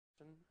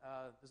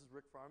This is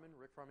Rick Farman.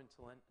 Rick Farman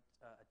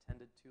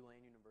attended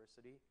Tulane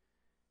University,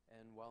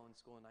 and while in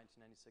school in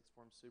 1996,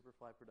 formed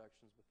Superfly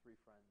Productions with three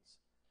friends.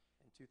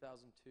 In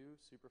 2002,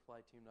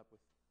 Superfly teamed up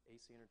with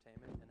AC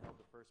Entertainment and held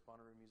the first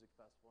Bonnaroo Music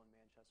Festival in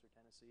Manchester,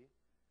 Tennessee.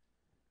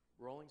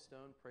 Rolling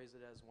Stone praised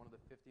it as one of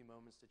the 50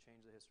 moments to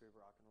change the history of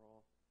rock and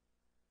roll.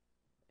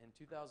 In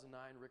 2009,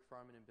 Rick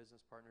Farman and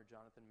business partner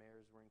Jonathan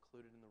Mayers were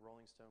included in the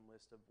Rolling Stone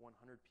list of 100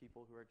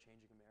 people who are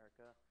changing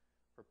America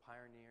for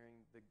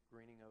pioneering the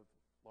greening of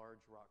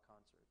large rock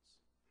concerts.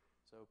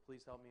 So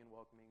please help me in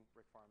welcoming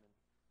Rick Farman.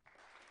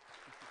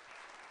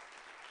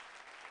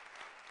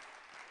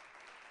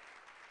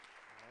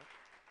 All right.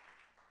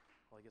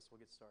 Well, I guess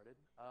we'll get started.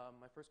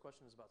 My first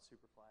question is about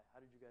Superfly. How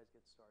did you guys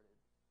get started?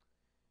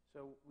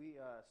 So we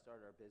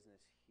started our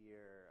business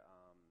here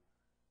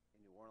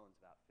in New Orleans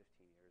about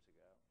 15 years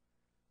ago,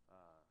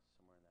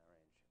 somewhere in that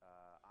range.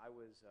 I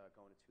was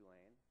going to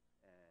Tulane,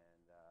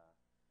 and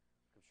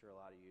I'm sure a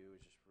lot of you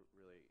is just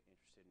really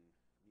interested in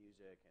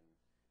music and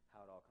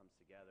how it all comes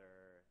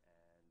together,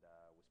 and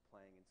was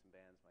playing in some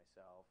bands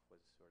myself, was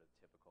sort of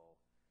typical,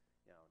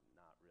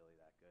 not really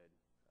that good,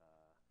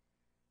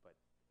 but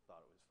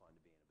thought it was fun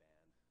to be in a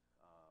band.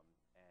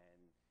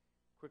 And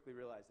quickly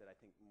realized that I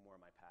think more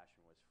of my passion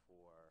was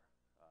for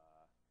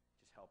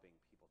just helping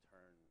people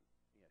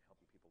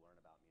helping people learn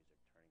about music,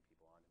 turning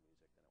people on to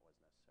music than it was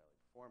necessarily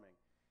performing.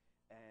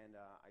 And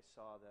I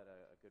saw that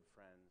a good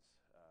friend's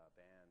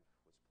band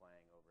was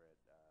playing over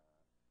at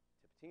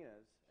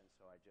Tipitina's, and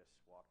so I just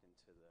walked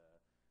into the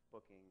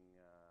booking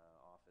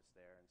office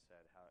there and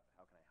said,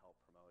 how can I help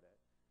promote it?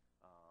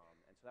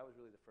 And so that was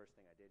really the first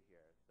thing I did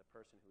here. The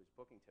person who was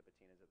booking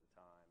Tipitina's at the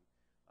time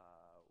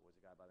was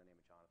a guy by the name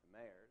of Jonathan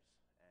Mayers,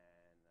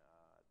 and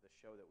the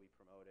show that we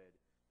promoted,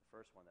 the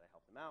first one that I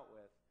helped him out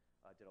with,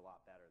 did a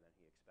lot better than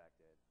he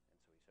expected. And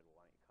so he said,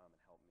 well, why don't you come and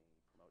help me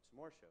promote some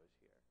more shows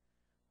here?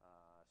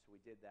 So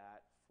we did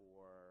that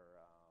for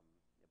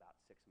about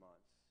 6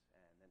 months,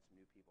 and then some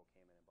new people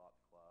came in and bought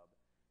the club,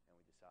 and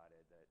we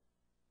decided that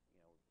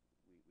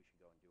we should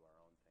go and do our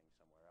own thing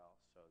somewhere else.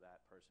 So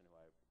that person who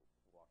I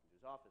walked into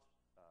his office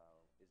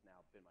is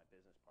now been my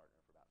business partner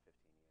for about 15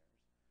 years.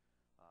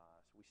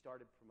 So we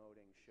started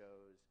promoting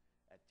shows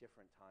at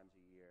different times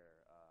a year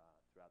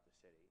throughout the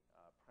city,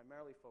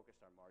 primarily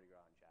focused on Mardi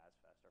Gras and Jazz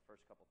Fest. Our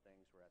first couple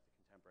things were at the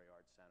Contemporary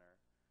Arts Center.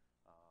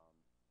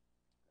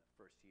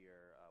 First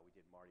year we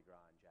did Mardi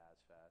Gras and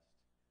Jazz Fest,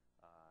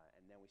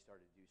 and then we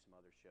started to do some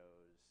other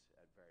shows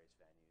at various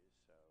venues.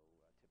 So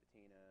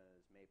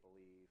Tipitina's, Maple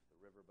Leaf, the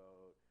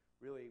Riverboat,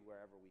 really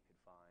wherever we could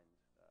find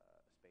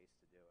a space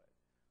to do it.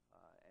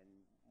 And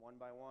one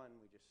by one,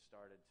 we just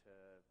started to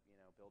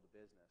build a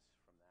business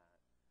from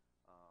that.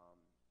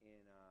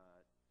 In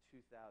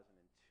 2002,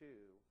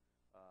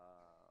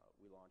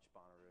 we launched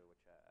Bonnaroo,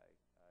 which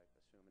I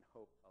assume and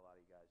hope a lot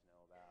of you guys know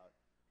about.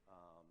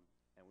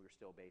 And we were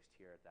still based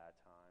here at that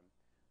time.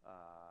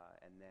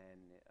 And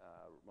then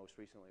most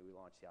recently, we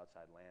launched the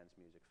Outside Lands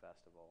Music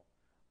Festival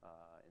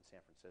in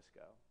San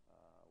Francisco,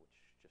 which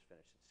just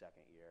finished its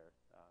second year.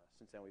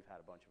 Since then, we've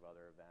had a bunch of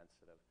other events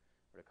that have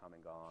come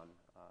and gone.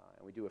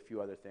 And we do a few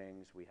other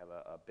things. We have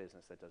a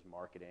business that does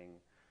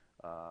marketing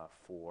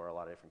for a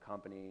lot of different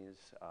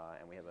companies.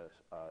 And we have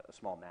a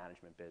small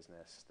management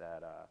business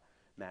that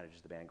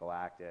manages the band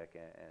Galactic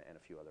and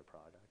a few other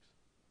projects.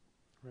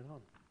 Right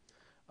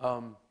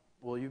on.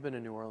 Well, you've been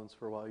in New Orleans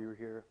for a while. You were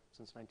here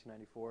since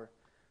 1994.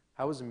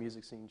 How has the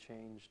music scene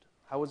changed?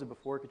 How was it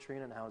before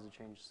Katrina, and how has it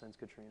changed since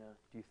Katrina?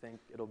 Do you think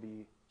it'll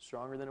be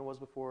stronger than it was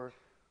before,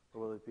 or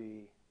will it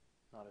be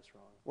not as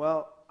strong?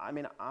 Well, I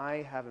mean,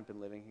 I haven't been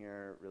living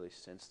here really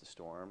since the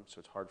storm, so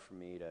it's hard for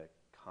me to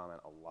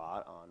comment a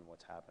lot on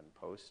what's happened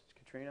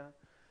post-Katrina.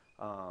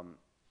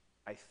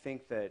 I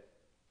think that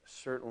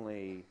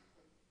certainly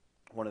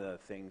one of the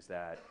things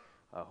that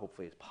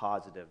hopefully is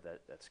positive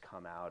that's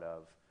come out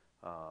of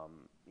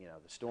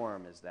the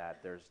storm is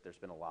that there's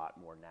been a lot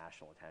more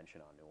national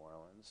attention on New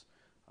Orleans.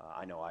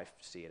 I know I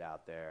see it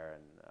out there,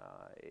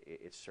 and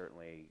it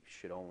certainly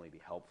should only be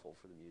helpful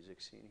for the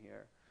music scene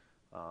here.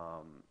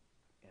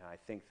 I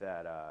think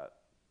that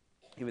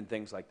even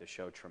things like the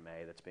show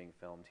Treme that's being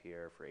filmed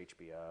here for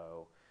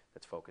HBO,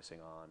 that's focusing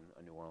on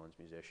a New Orleans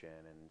musician,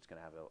 and it's going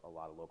to have a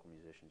lot of local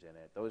musicians in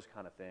it. Those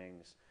kind of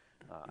things,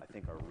 I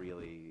think, are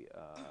really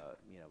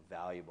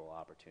valuable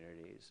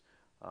opportunities.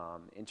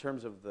 In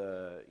terms of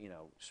the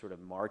sort of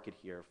market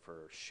here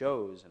for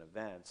shows and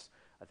events,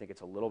 I think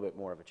it's a little bit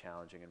more of a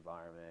challenging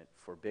environment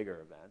for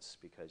bigger events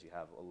because you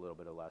have a little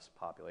bit of less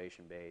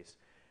population base,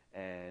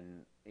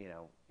 and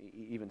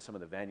even some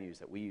of the venues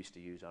that we used to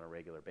use on a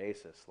regular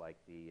basis, like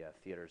the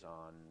theaters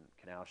on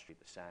Canal Street,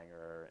 the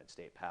Sanger and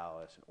State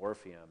Palace and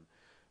Orpheum,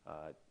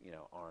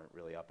 aren't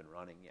really up and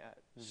running yet.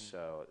 Mm-hmm.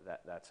 So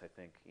that's I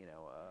think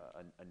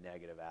a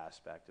negative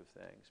aspect of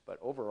things. But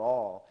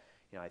overall,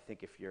 I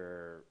think if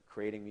you're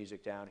creating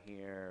music down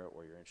here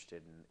or you're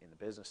interested in the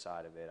business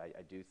side of it,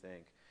 I do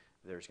think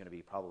there's going to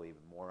be probably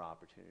even more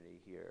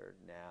opportunity here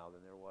now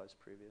than there was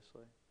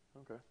previously.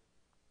 Okay.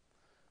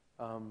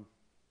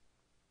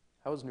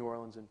 How has New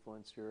Orleans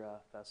influenced your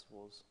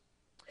festivals?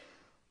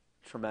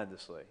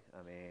 Tremendously.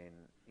 I mean,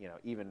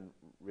 even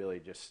really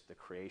just the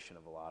creation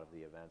of a lot of the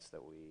events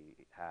that we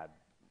had.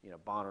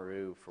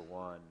 Bonnaroo, for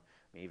one,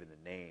 I mean, even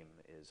the name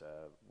is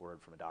a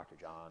word from a Dr.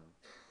 John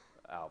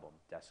album,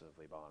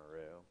 Decisively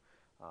Bonnaroo.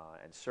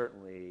 And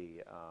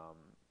certainly,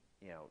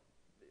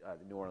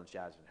 the New Orleans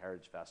Jazz and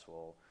Heritage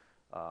Festival,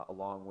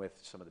 along with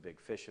some of the big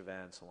fish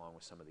events, along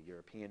with some of the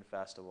European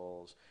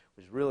festivals,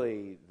 was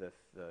really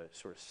the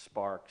sort of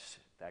sparks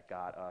that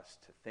got us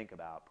to think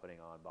about putting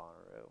on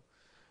Bonnaroo.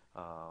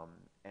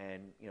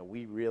 And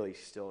we really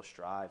still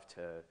strive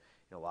to,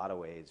 in a lot of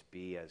ways,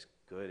 be as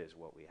good as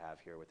what we have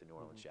here with the New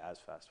Orleans Jazz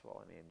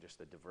Festival. I mean, just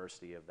the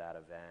diversity of that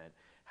event,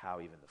 how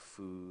even the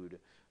food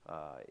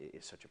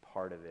is such a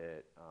part of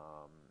it.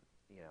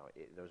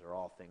 Those are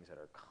all things that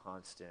are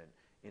constant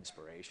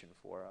inspiration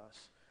for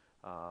us.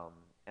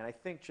 And I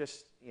think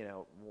just,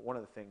 one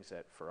of the things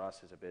that for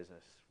us as a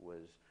business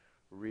was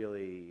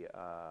really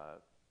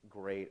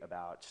great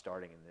about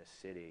starting in this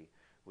city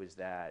was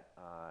that,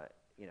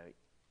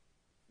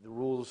 the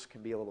rules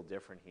can be a little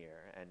different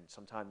here. And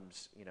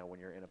sometimes, when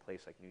you're in a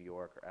place like New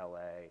York or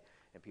LA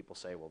and people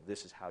say, well,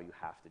 this is how you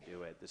have to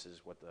do it, this is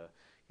what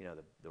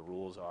the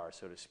rules are,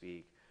 so to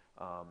speak,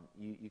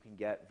 you can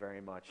get very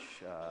much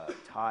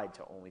tied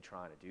to only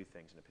trying to do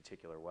things in a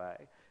particular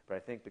way. But I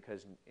think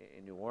because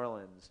in New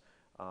Orleans,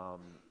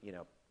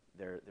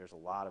 there's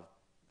a lot of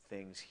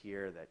things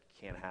here that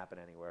can't happen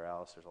anywhere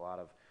else. There's a lot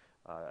of,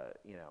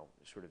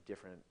 sort of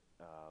different,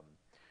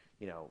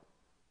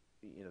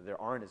 there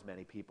aren't as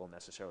many people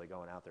necessarily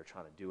going out there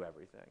trying to do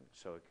everything.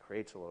 So it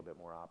creates a little bit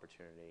more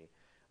opportunity.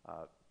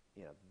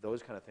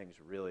 Those kind of things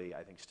really,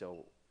 I think,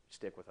 still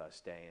stick with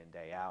us day in,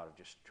 day out, of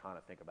just trying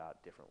to think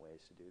about different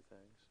ways to do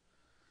things.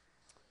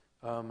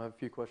 I have a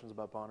few questions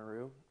about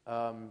Bonnaroo.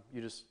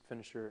 You just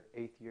finished your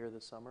 8th year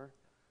this summer.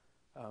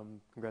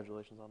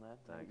 Congratulations on that.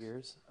 Thanks. 8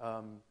 years.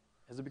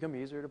 Has it become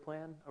easier to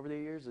plan over the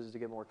years? Does it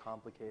get more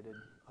complicated?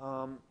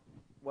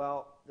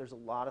 Well, there's a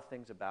lot of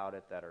things about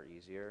it that are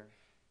easier,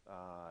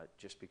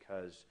 just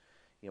because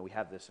we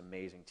have this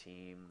amazing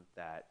team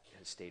that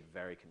has stayed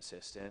very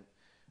consistent,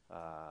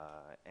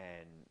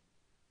 and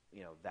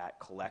that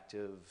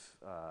collective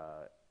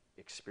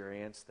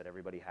experience that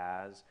everybody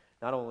has,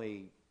 not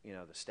only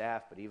the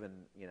staff, but even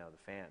the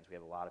fans. We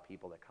have a lot of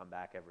people that come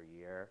back every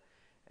year.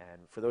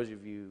 And for those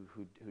of you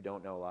who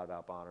don't know a lot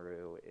about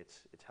Bonnaroo,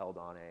 it's held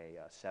on a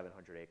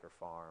 700-acre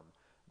farm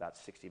about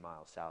 60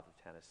 miles south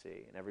of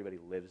Tennessee, and everybody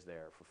lives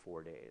there for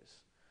 4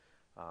 days.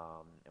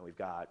 And we've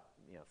got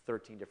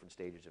 13 different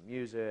stages of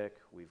music.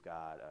 We've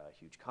got a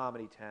huge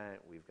comedy tent.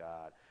 We've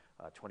got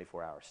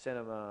 24-hour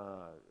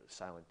cinema,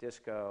 silent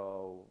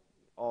disco,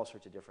 all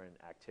sorts of different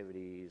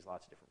activities,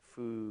 lots of different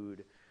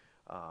food.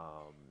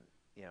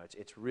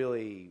 It's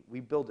really, we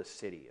build a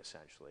city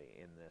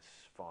essentially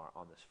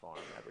on this farm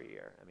every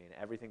year. I mean,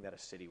 everything that a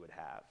city would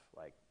have,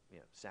 like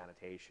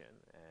sanitation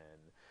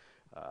and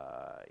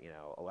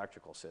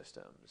electrical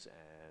systems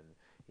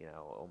and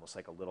almost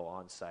like a little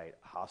on-site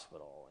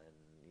hospital, and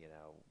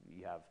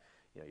you have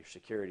your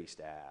security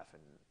staff,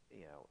 and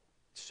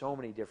so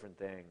many different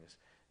things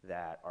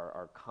that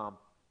are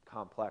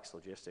complex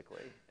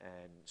logistically.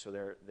 And so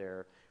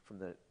they're from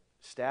the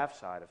staff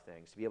side of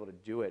things, to be able to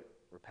do it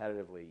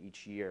repetitively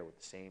each year with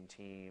the same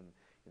team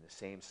in the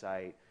same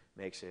site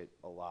makes it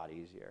a lot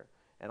easier.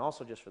 And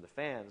also just for the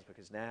fans,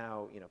 because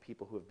now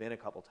people who have been a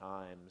couple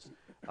times,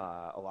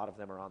 a lot of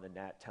them are on the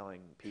net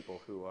telling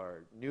people who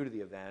are new to the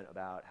event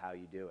about how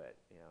you do it.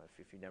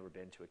 If you've never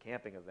been to a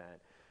camping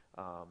event,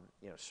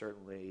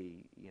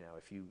 certainly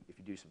if you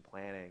do some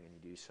planning and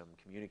you do some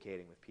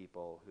communicating with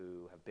people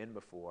who have been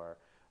before,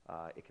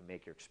 it can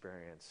make your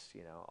experience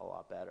a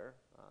lot better.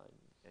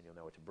 And you'll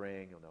know what to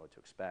bring, you'll know what to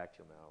expect,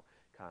 you'll know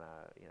kind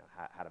of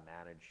how to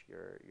manage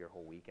your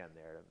whole weekend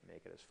there to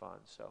make it as fun.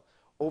 So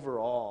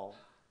overall,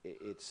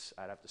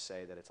 I'd have to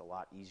say that it's a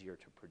lot easier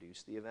to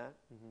produce the event,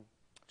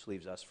 which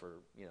leaves us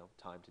for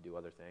time to do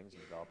other things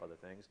and develop other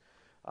things.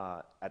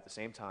 At the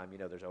same time,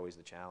 there's always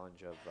the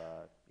challenge of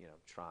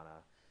trying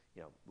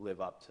to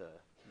live up to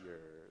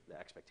the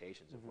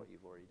expectations of what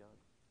you've already done.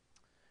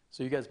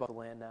 So you guys bought the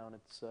land now, and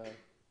it's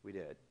We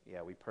did.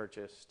 Yeah, we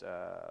purchased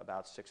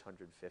about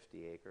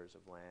 650 acres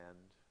of land.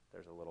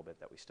 There's a little bit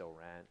that we still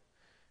rent.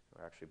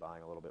 We're actually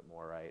buying a little bit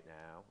more right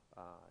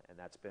now, and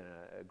that's been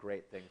a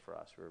great thing for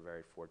us. We're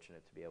very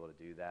fortunate to be able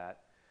to do that.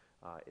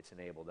 It's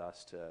enabled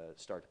us to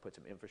start to put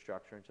some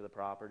infrastructure into the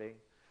property,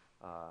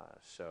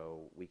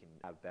 so we can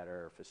have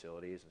better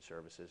facilities and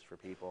services for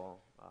people,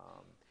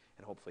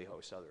 and hopefully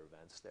host other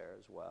events there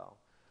as well.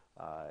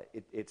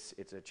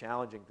 It's a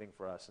challenging thing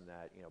for us in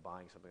that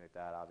buying something like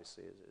that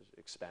obviously is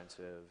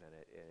expensive, and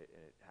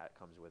it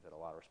comes with it a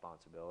lot of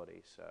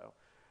responsibility. So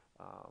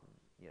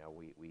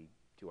we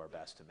do our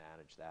best to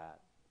manage that.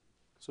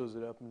 So is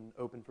it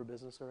open for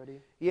business already?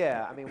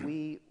 Yeah, I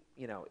mean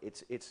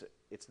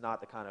it's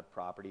not the kind of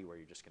property where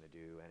you're just going to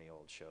do any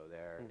old show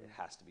there. It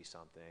has to be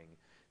something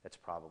that's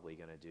probably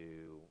going to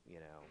do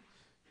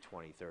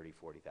 20, 30,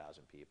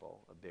 40,000 people,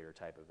 a bigger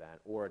type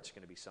event, or it's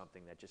going to be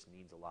something that just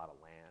needs a lot of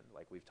land.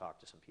 Like we've talked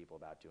to some people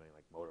about doing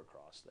like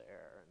motocross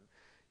there, and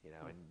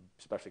and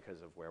especially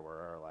because of where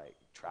we're like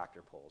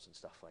tractor pulls and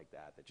stuff like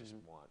that just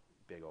want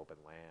big open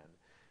land.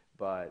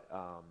 But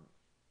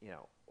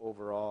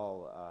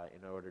overall,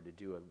 in order to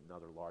do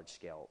another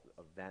large-scale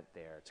event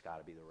there, it's got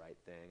to be the right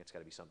thing. It's got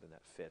to be something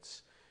that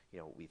fits,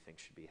 what we think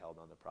should be held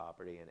on the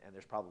property. And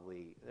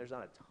there's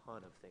not a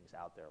ton of things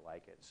out there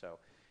like it. So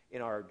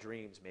in our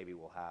dreams, maybe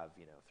we'll have,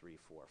 3,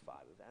 4, 5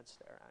 events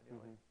there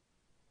annually.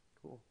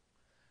 Cool.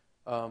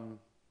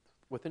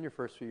 Within your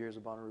first few years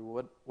of Bonnaroo,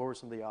 what were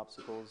some of the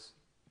obstacles,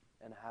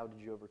 and how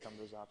did you overcome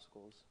those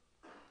obstacles?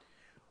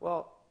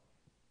 Well,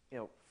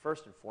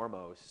 first and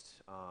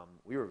foremost,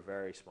 we were a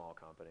very small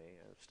company,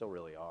 and still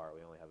really are.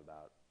 We only have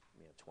about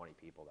 20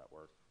 people that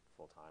work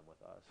full-time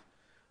with us.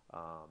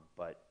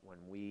 But when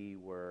we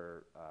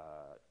were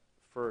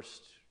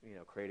first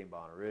creating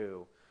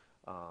Bonnaroo,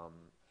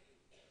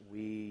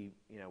 we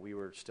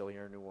were still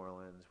here in New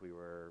Orleans. We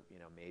were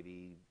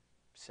maybe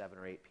 7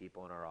 or 8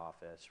 people in our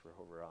office.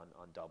 We're over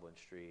on Dublin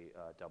Street,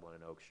 Dublin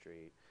and Oak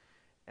Street,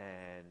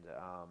 and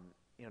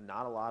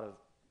not a lot of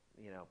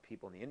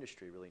people in the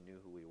industry really knew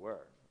who we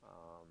were.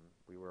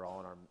 We were all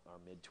in our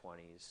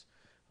mid-20s,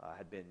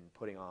 had been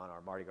putting on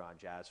our Mardi Gras and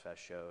Jazz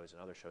Fest shows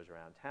and other shows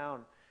around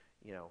town,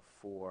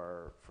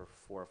 for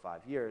 4 or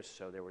 5 years.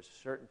 So there were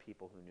certain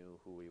people who knew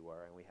who we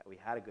were, and we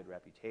had a good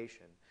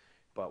reputation,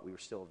 but we were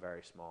still a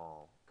very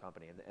small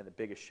company. And the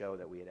biggest show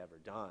that we had ever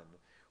done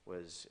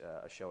was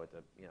a show at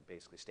the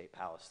basically State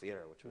Palace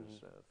Theater, which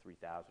was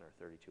 3,000 or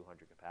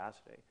 3,200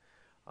 capacity.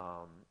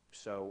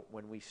 So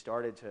when we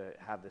started to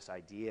have this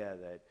idea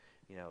that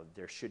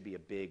there should be a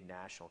big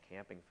national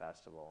camping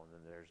festival, and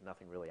then there's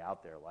nothing really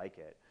out there like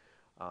it,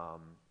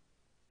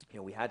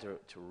 we had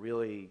to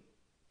really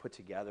put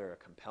together a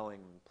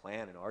compelling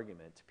plan and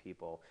argument to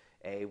people.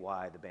 A,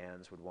 why the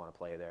bands would want to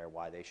play there,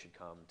 why they should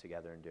come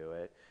together and do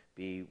it.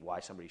 B, why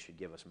somebody should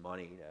give us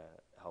money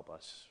to help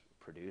us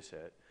produce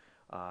it.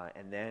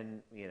 And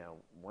then,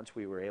 once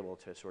we were able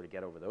to sort of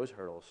get over those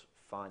hurdles,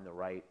 find the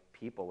right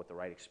people with the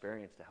right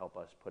experience to help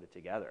us put it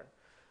together.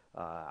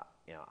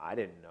 I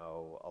didn't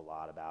know a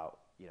lot about,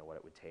 what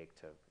it would take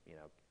to,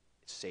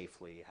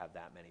 safely have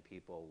that many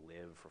people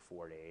live for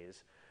 4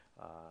 days,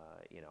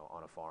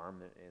 on a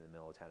farm in the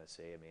middle of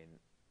Tennessee. I mean,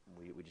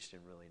 we just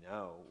didn't really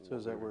know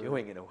what we were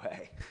doing in a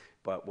way.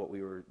 But what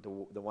we were,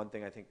 the one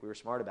thing I think we were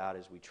smart about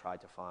is we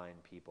tried to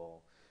find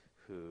people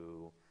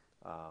who,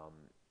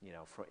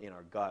 in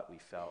our gut, we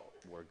felt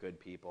were good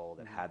people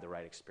that had the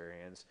right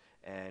experience,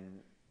 and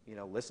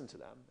listen to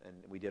them. And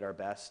we did our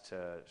best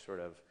to sort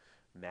of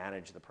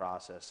manage the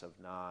process of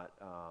not,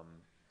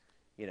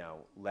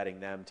 letting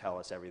them tell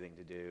us everything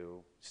to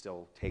do,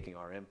 still taking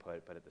our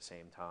input, but at the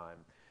same time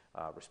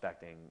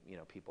respecting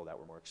people that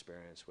were more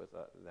experienced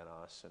than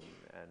us,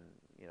 and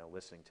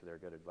listening to their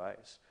good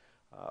advice.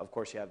 Of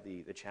course, you have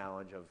the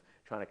challenge of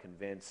trying to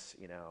convince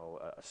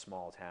a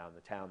small town.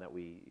 The town that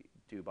we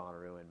do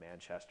Bonnaroo in,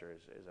 Manchester,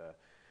 is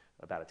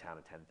about a town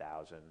of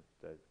 10,000.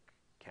 The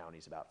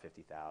county's about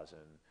 50,000,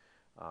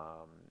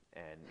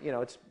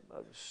 and it's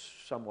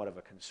somewhat of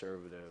a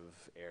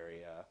conservative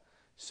area.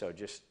 So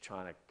just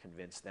trying to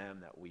convince them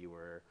that we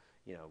were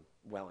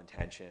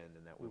well-intentioned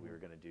and that we were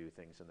going to do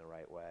things in the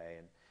right way.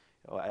 And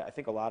I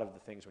think a lot of the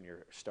things when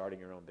you're starting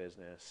your own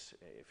business,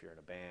 if you're in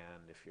a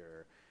band, if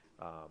you're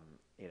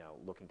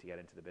looking to get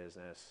into the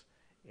business,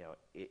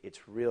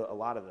 it's real. A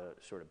lot of the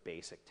sort of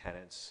basic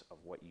tenets of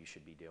what you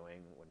should be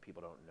doing when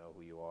people don't know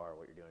who you are,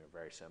 what you're doing, are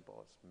very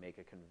simple. It's make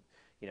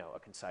a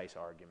concise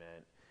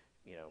argument,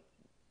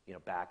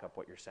 back up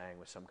what you're saying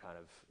with some kind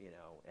of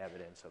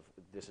evidence of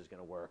this is going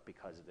to work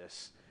because of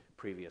this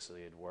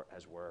previously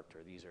has worked,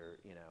 or these are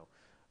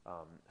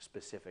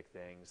specific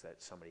things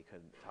that somebody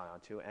could tie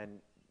onto,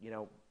 and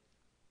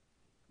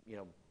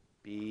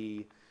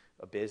be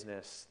a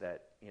business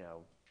that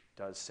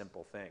does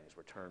simple things: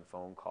 return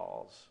phone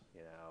calls,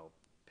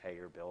 pay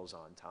your bills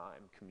on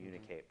time,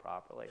 communicate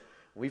properly.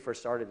 When we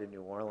first started in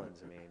New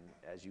Orleans, I mean,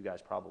 as you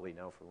guys probably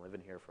know from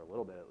living here for a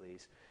little bit at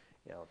least,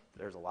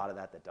 there's a lot of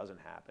that doesn't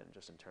happen,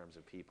 just in terms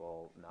of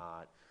people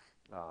not,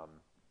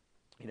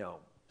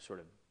 sort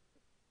of,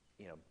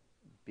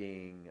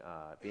 being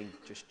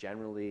just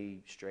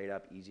generally straight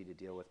up easy to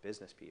deal with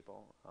business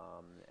people,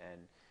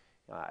 and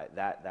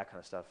that kind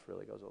of stuff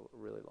really goes a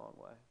really long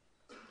way.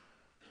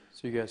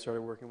 So you guys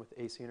started working with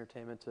AC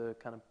Entertainment to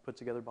kind of put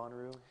together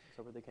Bonnaroo? Is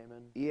that where they came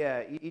in?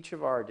 Yeah, each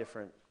of our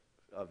different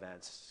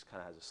events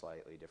kind of has a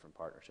slightly different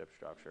partnership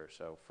structure.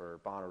 So for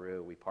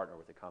Bonnaroo, we partner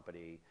with a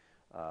company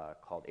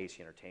called AC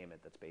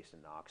Entertainment that's based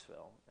in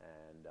Knoxville,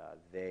 and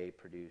they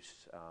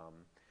produce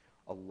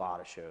a lot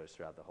of shows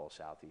throughout the whole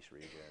Southeast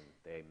region.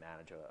 They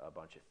manage a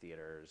bunch of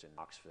theaters in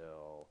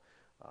Knoxville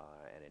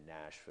and in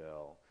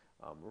Nashville.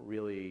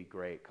 Really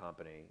great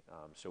company.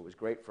 So it was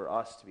great for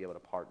us to be able to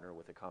partner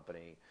with a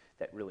company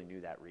that really knew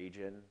that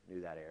region,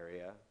 knew that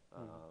area,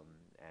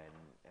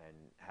 and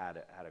had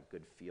a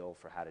good feel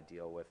for how to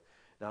deal with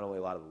not only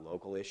a lot of the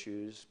local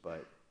issues,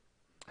 but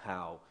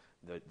how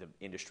the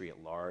industry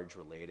at large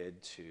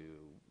related to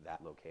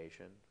that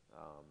location.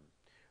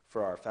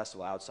 For our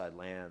festival, Outside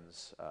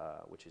Lands,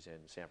 which is in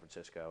San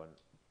Francisco, and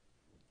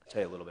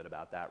tell you a little bit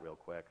about that real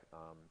quick.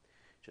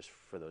 Just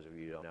for those of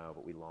you who don't know,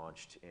 but we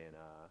launched in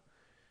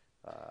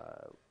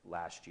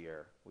last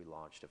year. We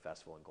launched a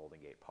festival in Golden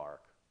Gate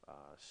Park.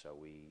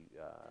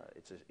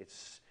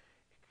 It's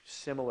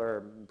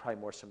similar,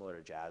 probably more similar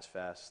to Jazz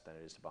Fest than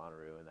it is to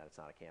Bonnaroo, in that it's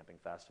not a camping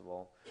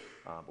festival.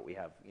 But we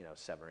have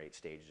 7 or 8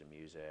 stages of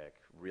music,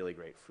 really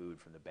great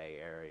food from the Bay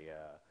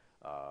Area,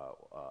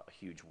 a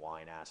huge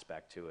wine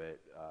aspect to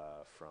it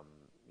from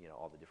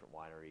all the different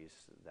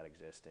wineries that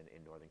exist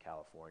in Northern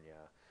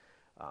California.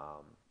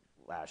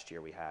 Last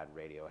year we had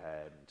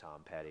Radiohead and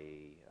Tom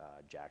Petty,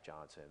 Jack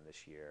Johnson.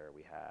 This year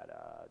we had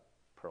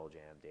Pearl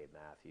Jam, Dave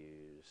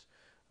Matthews.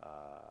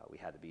 We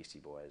had the Beastie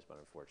Boys, but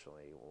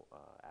unfortunately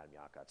Adam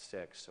Yauch got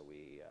sick, so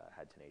we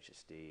had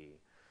Tenacious D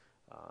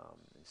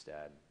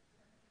instead.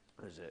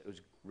 It was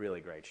a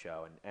really great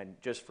show,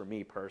 and just for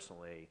me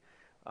personally,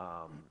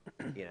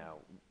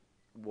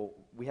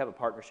 we have a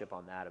partnership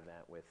on that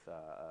event with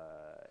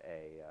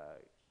a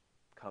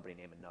company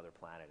named Another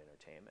Planet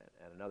Entertainment,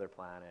 and Another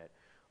Planet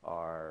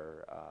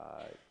are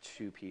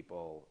 2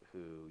 people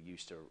who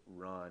used to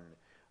run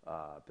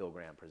Bill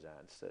Graham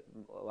Presents. A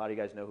lot of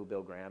you guys know who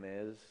Bill Graham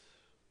is.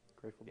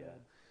 Grateful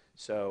Dead.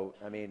 So,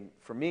 I mean,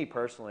 for me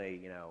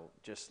personally,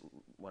 just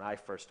when I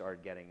first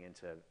started getting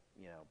into,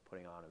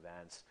 putting on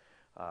events,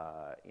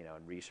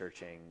 and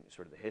researching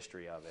sort of the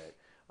history of it,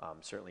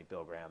 certainly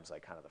Bill Graham's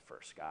like kind of the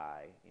first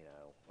guy,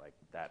 like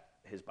that.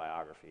 His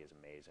biography is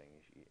amazing.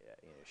 You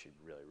should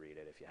really read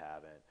it if you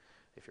haven't,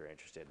 if you're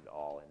interested at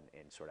all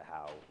in sort of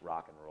how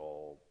rock and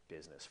roll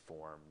business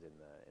formed in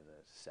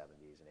the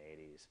 70s and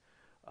 80s.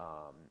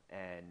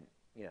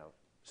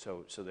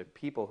 So the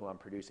people who I'm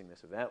producing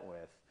this event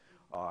with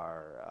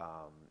are,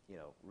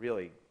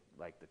 really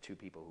like the 2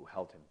 people who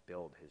helped him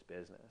build his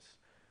business.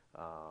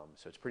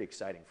 So it's pretty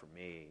exciting for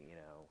me,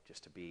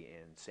 just to be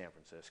in San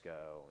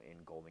Francisco,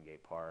 in Golden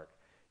Gate Park,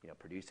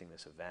 producing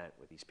this event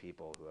with these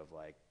people who have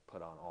like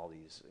put on all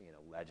these,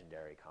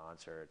 legendary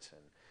concerts,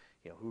 and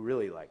who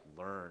really like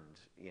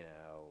learned, who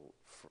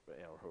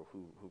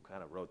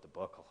kind of wrote the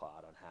book a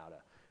lot on how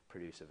to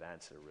produce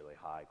events at a really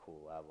high,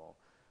 cool level.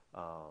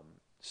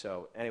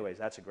 So anyways,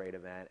 that's a great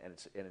event, and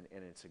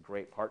it's a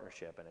great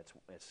partnership, and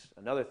it's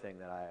another thing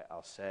that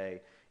I'll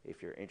say,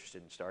 if you're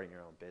interested in starting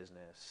your own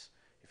business,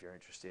 if you're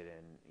interested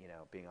in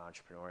being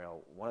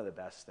entrepreneurial, one of the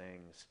best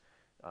things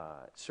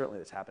certainly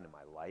that's happened in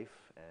my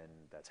life,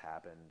 and that's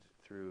happened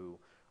through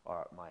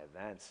my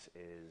events,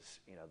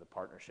 is the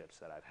partnerships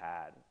that I've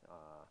had.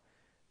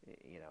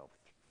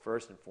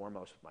 First and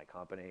foremost with my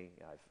company,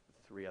 I have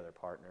 3 other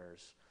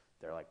partners.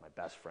 They're like my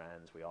best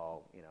friends. We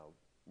all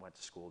went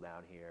to school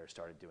down here,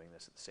 started doing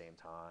this at the same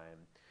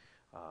time,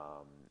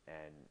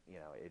 and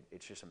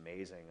it's just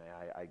amazing.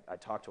 I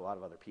talk to a lot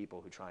of other people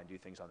who try and do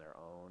things on their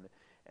own,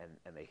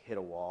 and they hit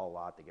a wall a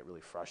lot. They get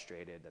really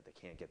frustrated that they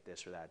can't get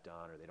this or that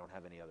done, or they don't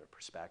have any other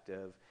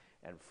perspective.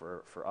 And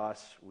for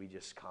us, we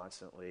just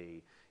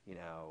constantly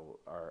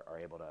are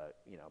able to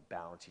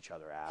balance each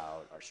other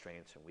out, our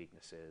strengths and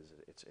weaknesses.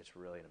 It's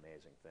really an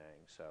amazing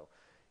thing. So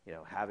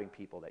having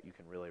people that you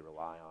can really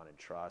rely on and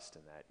trust,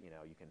 and that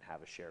you can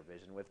have a shared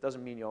vision with,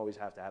 doesn't mean you always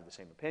have to have the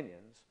same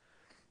opinions,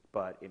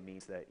 but it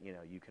means that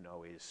you can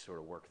always sort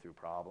of work through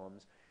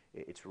problems.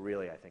 It's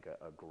really, I think,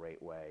 a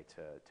great way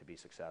to be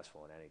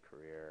successful in any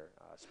career,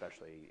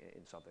 especially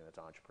in something that's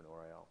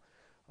entrepreneurial.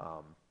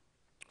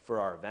 For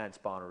our events,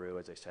 Bonnaroo,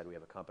 as I said, we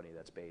have a company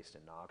that's based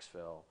in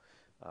Knoxville,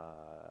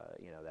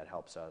 that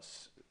helps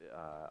us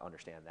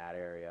understand that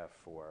area.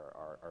 For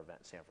our event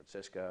in San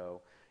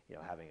Francisco,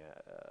 having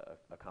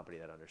a company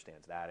that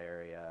understands that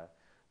area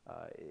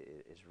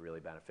is really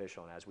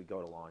beneficial. And as we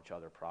go to launch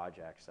other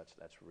projects,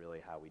 that's really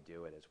how we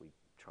do it, is we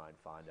try and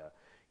find a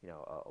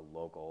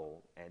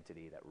local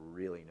entity that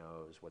really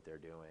knows what they're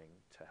doing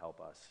to help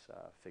us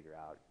figure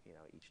out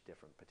each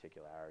different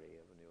particularity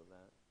of a new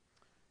event.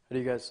 How do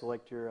you guys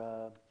select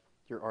your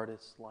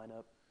artists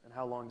lineup, and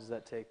how long does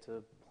that take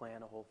to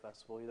plan a whole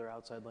festival, either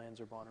Outside Lands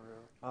or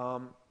Bonnaroo?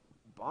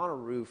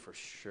 Bonnaroo for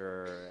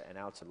sure, and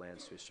Outside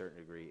Lands to a certain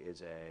degree,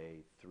 is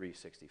a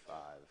 365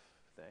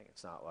 thing.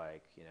 It's not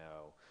like,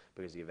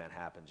 because the event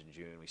happens in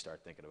June, we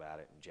start thinking about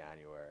it in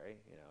January.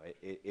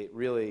 It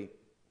really,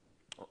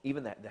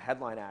 even the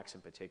headline acts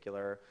in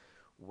particular,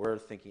 we're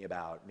thinking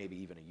about maybe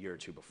even a year or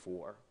 2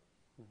 before.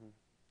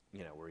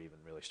 We're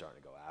even really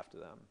starting to go after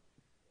them.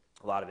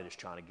 A lot of it is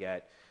trying to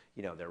get,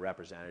 their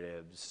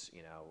representatives,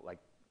 like,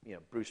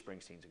 Bruce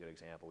Springsteen's a good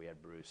example. We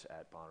had Bruce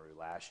at Bonnaroo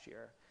last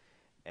year,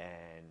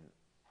 and,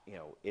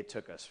 it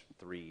took us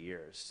 3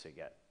 years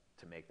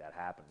to make that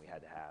happen. We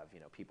had to have,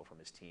 people from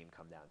his team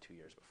come down 2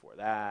 years before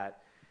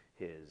that.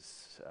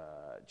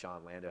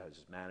 John Lando,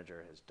 his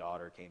manager, his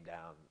daughter came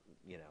down,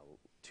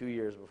 2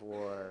 years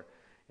before.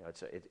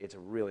 It's a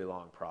really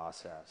long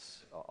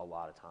process a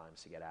lot of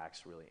times to get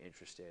acts really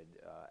interested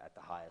at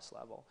the highest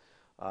level.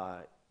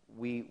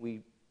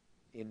 We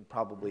in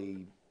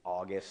probably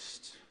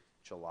August,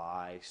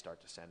 July, start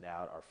to send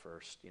out our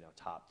first,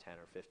 top 10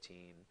 or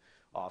 15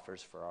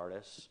 offers for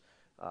artists.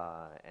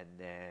 And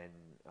then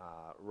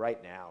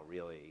right now,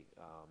 really,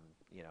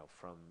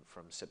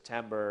 from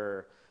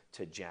September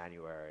to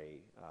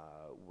January,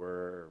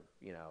 we're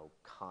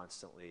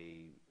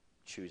constantly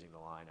choosing the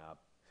lineup.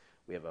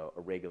 We have a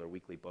regular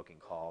weekly booking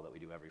call that we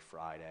do every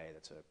Friday.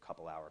 That's a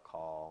couple-hour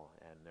call,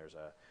 and there's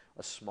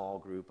a small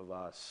group of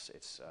us.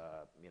 It's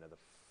the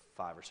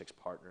 5 or 6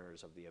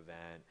 partners of the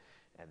event,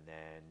 and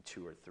then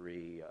 2 or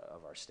 3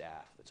 of our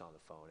staff that's on the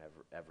phone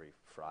every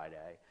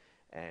Friday,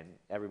 and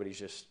everybody's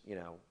just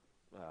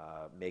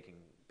making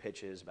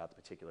pitches about the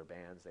particular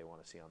bands they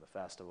want to see on the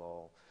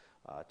festival.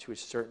 To a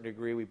certain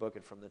degree, we book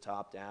it from the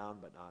top down,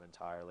 but not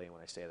entirely. And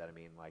when I say that, I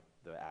mean like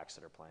the acts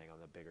that are playing on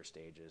the bigger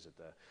stages at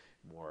the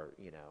more,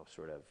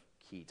 sort of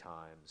key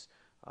times.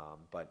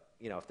 But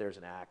if there's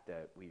an act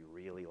that we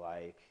really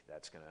like,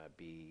 that's going to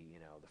be,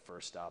 the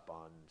first stop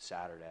on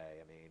Saturday,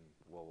 I mean,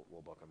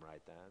 we'll book them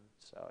right then.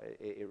 So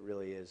it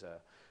really is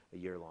a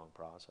year-long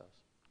process.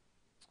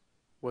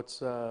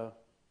 What's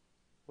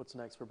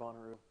next for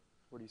Bonnaroo?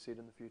 Where do you see it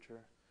in the future?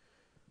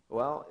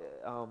 Well,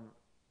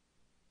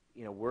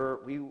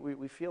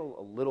 we feel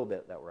a little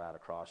bit that we're at a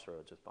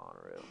crossroads with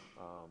Bonnaroo,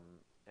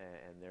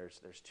 and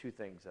there's 2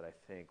 things that I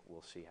think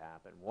we'll see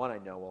happen. One I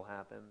know will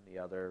happen. The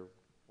other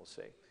we'll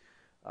see.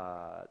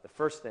 The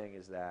first thing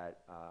is that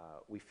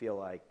we feel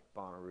like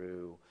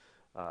Bonnaroo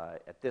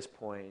at this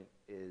point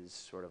is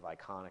sort of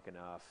iconic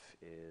enough,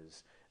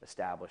 is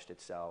established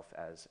itself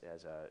as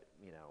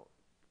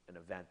an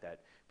event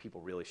that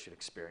people really should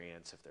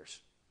experience if they're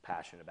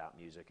passionate about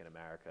music in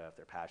America, if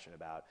they're passionate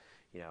about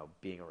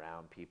being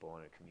around people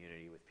in a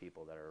community with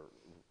people that are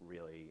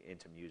really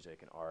into music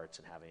and arts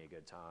and having a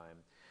good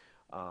time.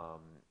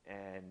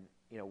 And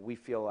we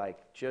feel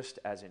like, just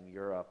as in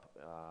Europe,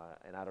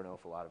 and I don't know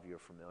if a lot of you are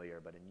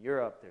familiar, but in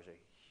Europe there's a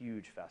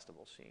huge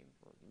festival scene,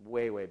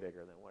 way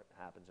bigger than what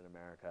happens in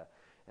America,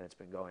 and it's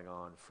been going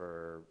on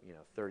for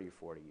 30 or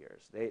 40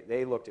 years.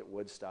 They looked at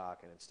Woodstock,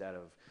 and instead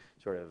of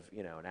sort of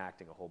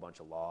enacting a whole bunch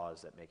of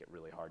laws that make it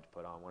really hard to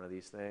put on one of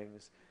these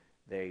things,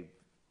 they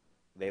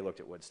looked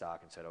at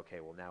Woodstock and said,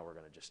 okay, well, now we're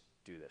going to just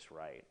do this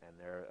right. And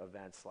there are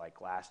events like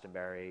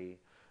Glastonbury,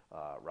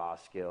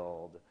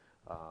 Roskilde,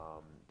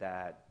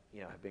 that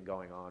have been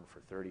going on for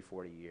 30,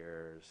 40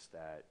 years,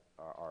 that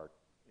are,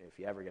 if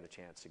you ever get a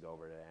chance to go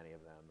over to any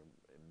of them,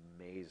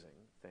 amazing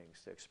things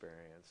to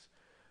experience.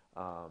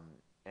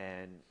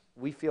 And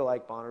we feel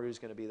like Bonnaroo is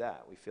going to be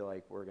that. We feel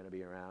like we're going to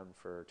be around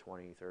for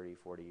 20, 30,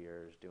 40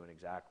 years doing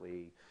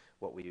exactly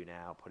what we do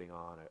now, putting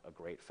on a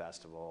great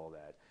festival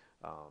that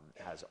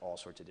has all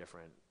sorts of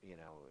different,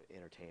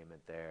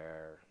 entertainment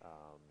there,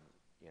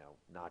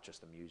 not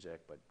just the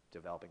music, but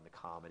developing the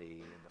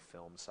comedy and the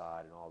film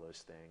side and all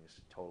those things,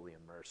 totally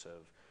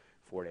immersive,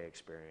 4-day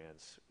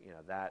experience,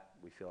 that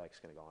we feel like is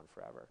going to go on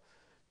forever.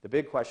 The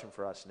big question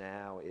for us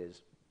now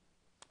is,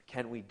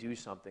 can we do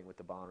something with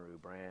the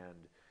Bonnaroo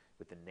brand,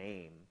 with the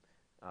name,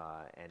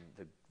 and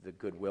the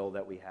goodwill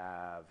that we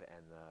have,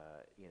 and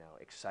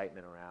the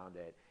excitement around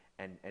it,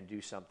 and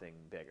do something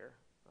bigger?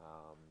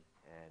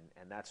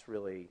 And that's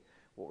really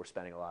what we're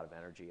spending a lot of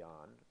energy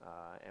on.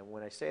 And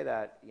when I say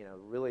that,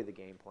 really the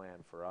game plan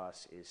for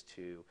us is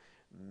to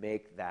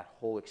make that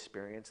whole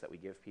experience that we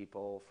give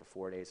people for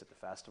 4 days at the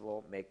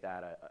festival, make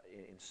that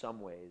in some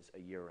ways a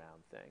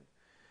year-round thing.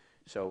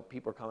 So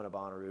people are coming to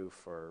Bonnaroo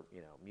for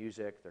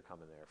music, they're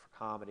coming there for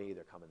comedy,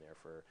 they're coming there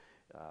for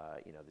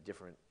the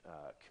different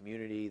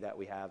community that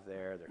we have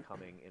there. They're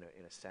coming in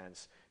a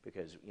sense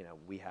because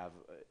we have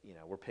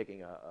we're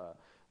picking a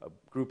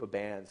group of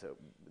bands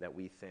that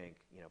we think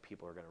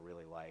people are going to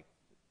really like,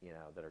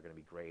 that are going to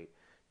be great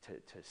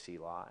to see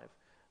live.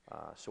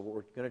 So what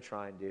we're going to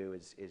try and do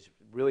is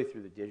really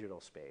through the digital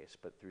space,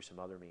 but through some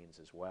other means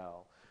as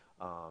well,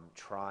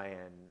 try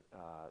and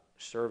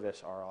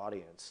service our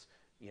audience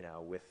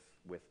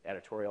with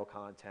editorial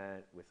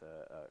content, with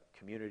a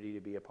community to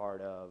be a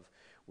part of,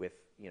 with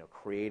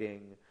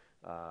creating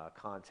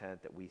content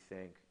that we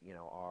think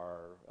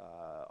our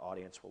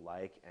audience will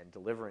like, and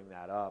delivering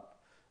that up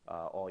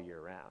all year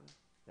round.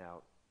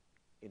 Now,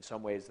 in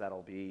some ways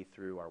that'll be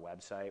through our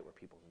website, where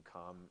people can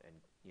come and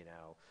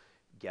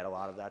get a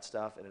lot of that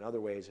stuff, and in other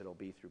ways it'll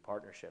be through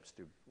partnerships,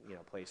 through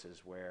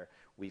places where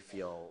we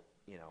feel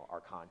our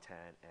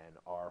content and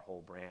our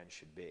whole brand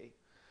should be.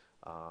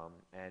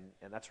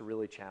 And that's a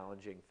really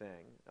challenging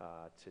thing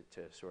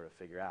to sort of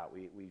figure out.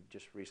 We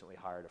just recently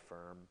hired a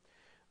firm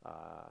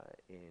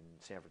in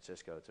San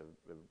Francisco. It's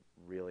a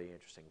really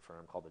interesting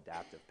firm called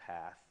Adaptive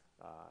Path,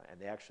 and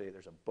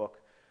there's a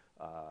book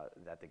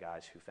that the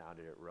guys who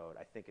founded it wrote.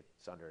 I think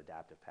it's under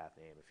Adaptive Path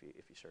name if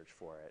you search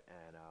for it.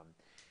 And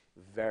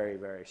very,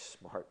 very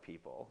smart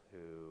people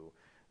who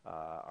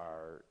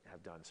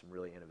have done some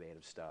really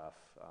innovative stuff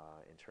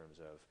in terms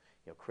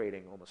of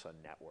creating almost a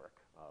network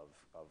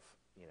of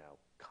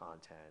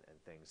content and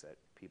things that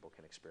people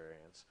can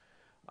experience.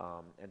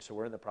 And so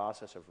we're in the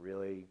process of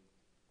really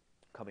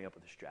coming up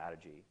with a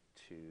strategy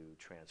to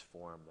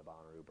transform the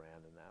Bonnaroo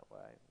brand in that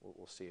way.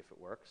 We'll see if it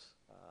works.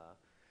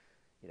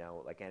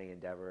 Like any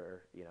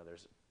endeavor,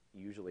 there's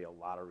usually a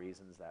lot of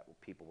reasons that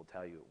people will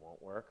tell you it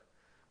won't work.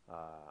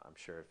 I'm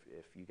sure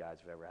if you guys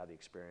have ever had the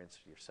experience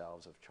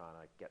yourselves of trying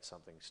to get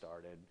something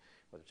started,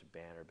 whether it's a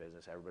band or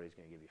business, everybody's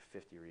going to give you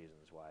 50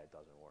 reasons why it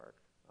doesn't work.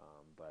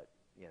 But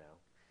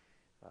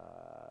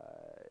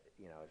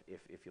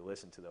if you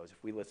listen to those,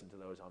 if we listened to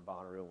those on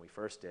Bonnaroo when we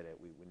first did it,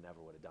 we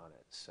never would have done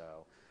it.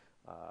 So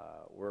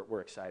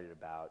we're excited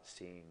about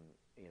seeing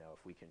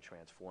if we can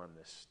transform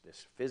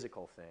this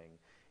physical thing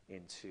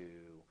into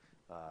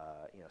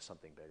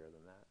something bigger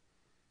than that.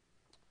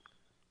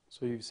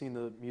 So you've seen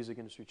the music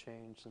industry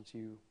change since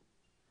you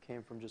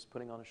came from just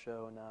putting on a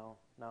show and now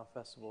a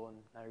festival, and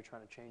now you're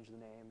trying to change the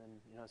name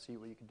and see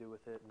what you can do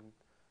with it and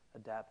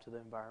adapt to the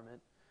environment.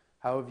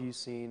 How have you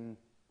seen?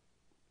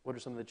 What are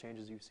some of the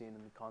changes you've seen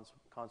in the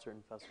concert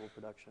and festival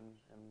production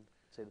in,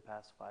 say, the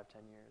past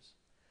 5-10 years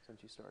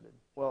since you started?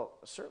 Well,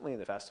 certainly in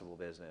the festival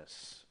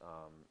business,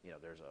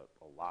 there's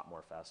a lot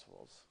more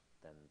festivals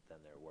than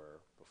there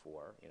were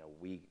before.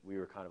 We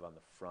were kind of on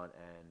the front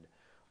end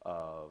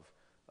of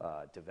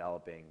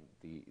developing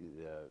the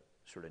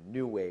sort of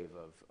new wave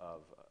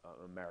of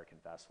American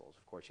festivals.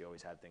 Of course, you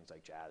always had things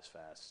like Jazz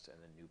Fest and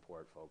the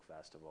Newport Folk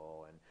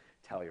Festival and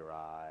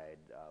Telluride,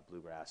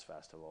 Bluegrass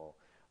Festival.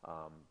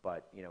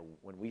 But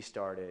when we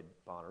started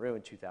Bonnaroo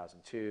in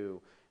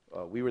 2002,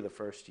 we were the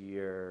first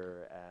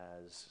year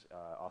as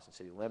Austin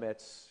City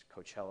Limits.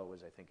 Coachella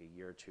was, I think, a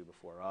year or two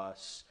before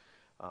us.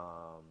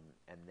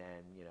 And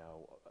then,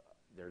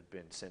 there's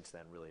been since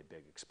then really a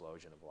big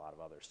explosion of a lot of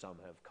others. Some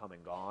have come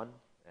and gone,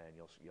 and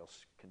you'll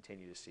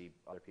continue to see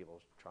other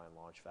people try and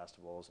launch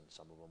festivals, and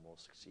some of them will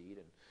succeed,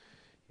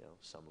 and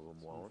some of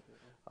them won't.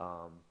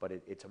 But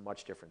it's a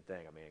much different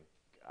thing. I mean,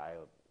 I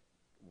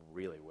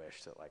really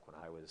wish that like when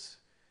I was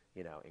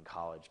in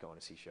college going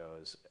to see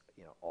shows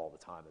all the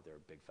time, that there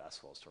were big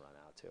festivals to run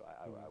out to.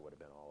 I would have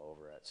been all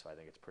over it. So I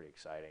think it's pretty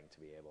exciting to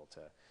be able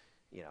to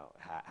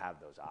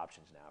have those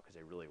options now, because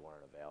they really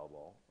weren't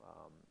available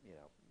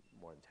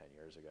more than 10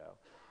 years ago.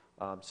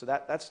 So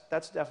that's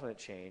a definite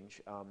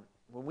change.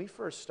 When we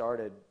first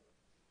started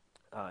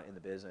in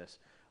the business,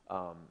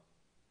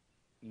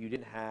 you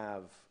didn't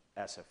have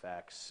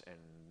SFX and,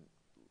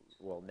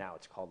 well, now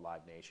it's called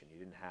Live Nation. You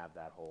didn't have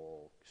that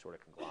whole sort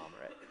of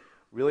conglomerate.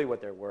 Really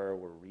what there were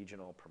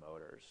regional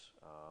promoters.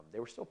 They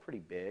were still pretty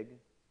big,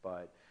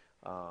 but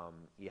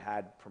you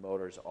had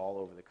promoters all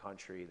over the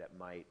country that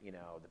might,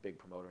 the big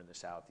promoter in the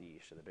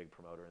Southeast or the big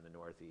promoter in the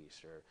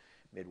Northeast or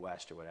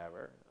Midwest or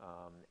whatever.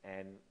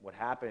 And what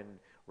happened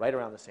right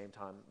around the same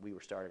time we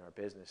were starting our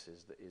business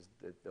is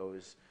that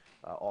those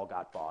all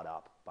got bought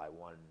up by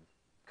one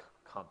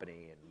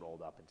company and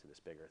rolled up into this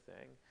bigger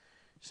thing.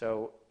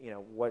 So,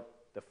 what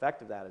the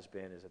effect of that has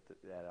been is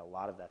that a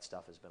lot of that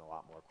stuff has been a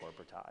lot more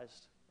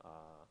corporatized.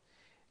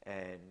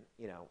 And,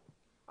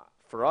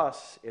 for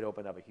us, it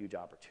opened up a huge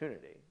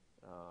opportunity,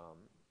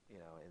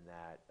 in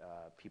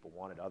that people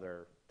wanted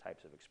other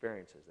types of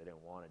experiences. They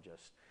didn't want to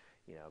just,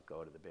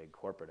 go to the big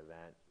corporate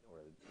event, or,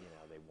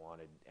 they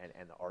wanted,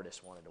 and the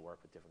artists wanted to work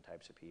with different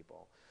types of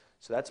people.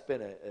 So that's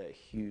been a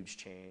huge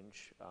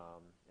change,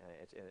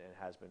 and it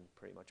has been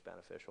pretty much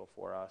beneficial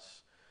for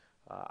us.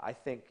 I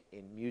think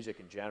in music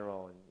in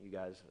general, and you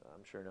guys,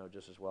 I'm sure know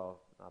just as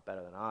well, not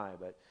better than I,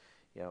 but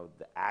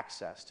the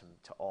access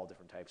to all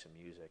different types of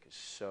music is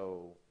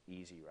so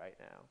easy right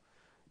now.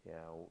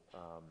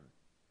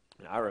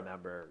 And I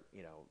remember,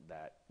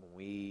 that when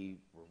we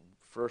were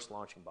first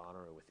launching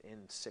Bonnaroo,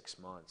 within 6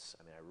 months,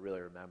 I mean, I really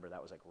remember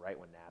that was like right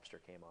when Napster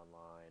came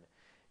online,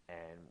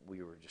 and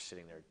we were just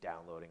sitting there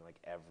downloading like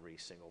every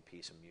single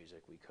piece of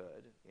music we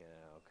could,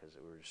 because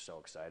we were just so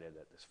excited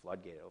that this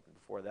floodgate opened.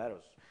 Before that, it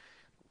was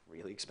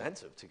really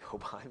expensive to go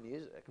buy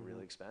music,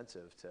 really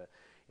expensive to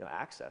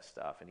access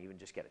stuff, and even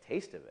just get a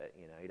taste of it.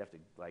 You'd have to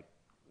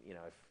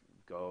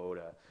go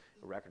to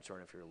a record store,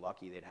 and if you're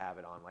lucky, they'd have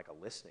it on like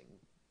a listening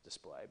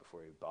display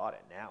before you bought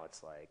it. Now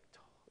it's like,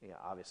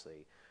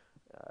 obviously,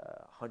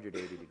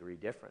 180-degree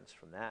difference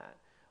from that.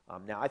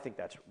 Now I think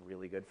that's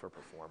really good for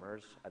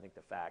performers. I think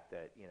the fact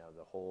that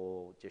the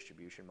whole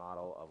distribution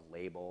model of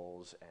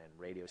labels and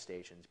radio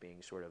stations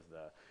being sort of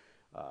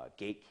the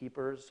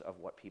gatekeepers of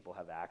what people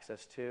have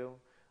access to,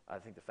 I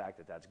think the fact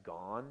that that's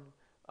gone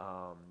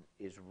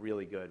is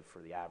really good for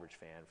the average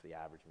fan, for the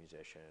average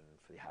musician,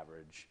 for the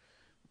average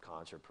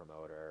concert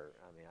promoter.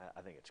 I mean,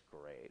 I think it's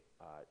great.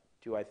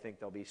 Do I think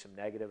there'll be some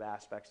negative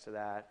aspects to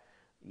that?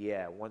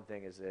 Yeah, one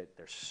thing is that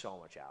there's so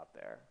much out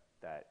there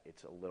that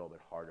it's a little bit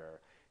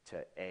harder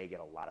to, get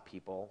a lot of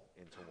people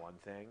into one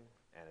thing,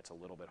 and it's a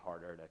little bit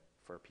harder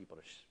for people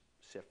to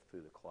sift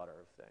through the clutter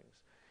of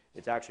things.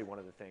 It's actually one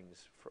of the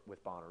things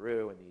with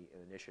Bonnaroo and the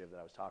initiative that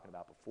I was talking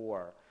about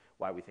before,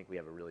 why we think we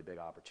have a really big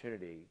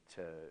opportunity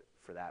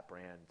for that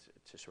brand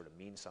to sort of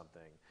mean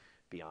something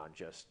beyond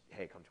just,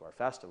 hey, come to our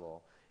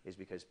festival, is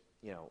because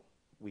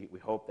we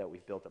hope that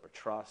we've built up a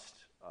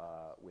trust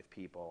with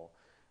people,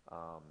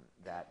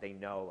 that they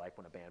know, like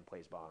when a band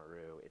plays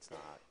Bonnaroo, it's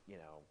not,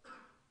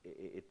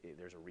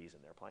 there's a reason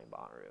they're playing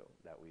Bonnaroo,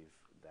 that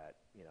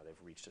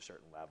they've reached a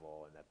certain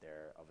level and that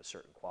they're of a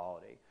certain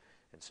quality.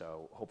 And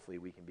so hopefully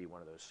we can be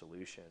one of those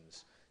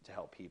solutions to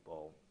help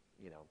people,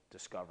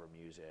 discover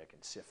music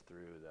and sift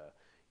through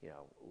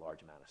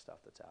large amount of stuff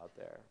that's out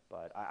there.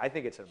 But I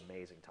think it's an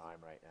amazing time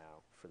right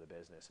now for the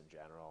business in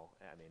general.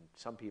 I mean,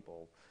 some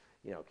people,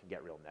 can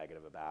get real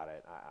negative about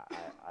it.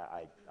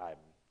 I'm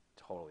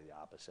totally the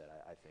opposite.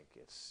 I think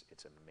it's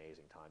an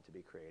amazing time to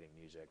be creating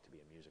music, to be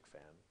a music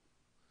fan.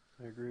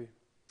 I agree.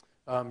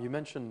 You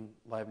mentioned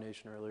Live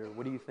Nation earlier.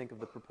 What do you think of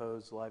the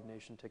proposed Live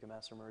Nation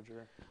Ticketmaster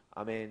merger?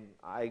 I mean,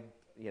 I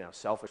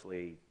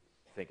selfishly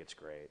think it's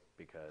great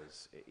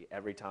because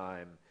every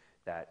time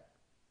that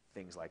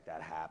things like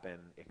that happen,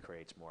 it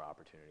creates more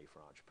opportunity for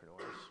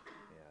entrepreneurs.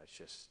 It's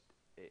just,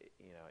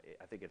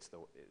 I think it's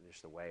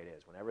just the way it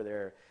is. Whenever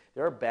there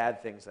are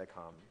bad things that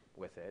come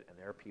with it, and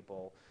there are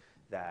people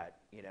that,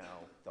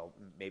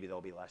 maybe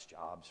there'll be less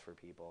jobs for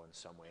people in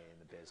some way in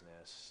the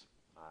business.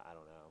 I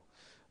don't know.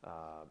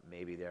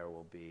 Maybe there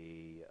will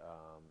be,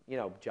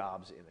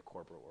 jobs in the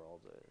corporate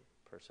world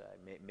per se.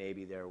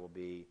 Maybe there will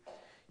be,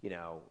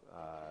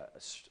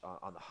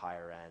 on the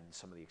higher end,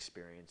 some of the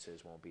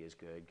experiences won't be as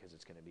good because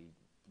it's going to be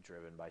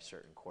driven by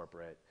certain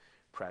corporate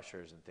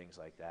pressures and things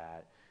like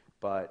that.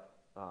 But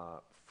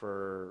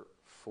for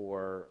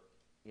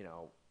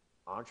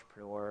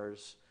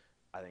entrepreneurs,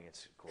 I think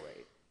it's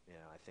great.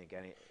 I think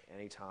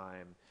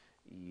anytime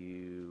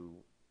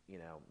you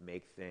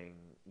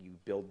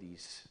build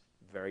these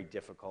very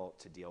difficult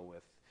to deal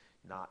with,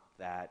 not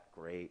that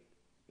great,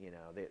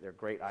 they're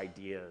great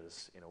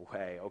ideas in a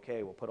way.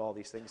 Okay, we'll put all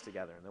these things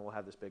together and then we'll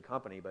have this big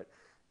company. But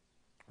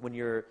when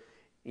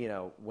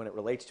when it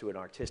relates to an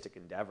artistic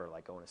endeavor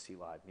like going to see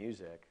live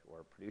music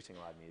or producing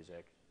live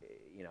music,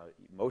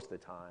 most of the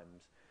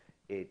times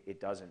it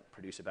doesn't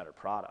produce a better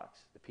product.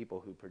 The people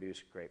who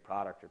produce great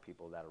product are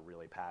people that are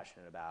really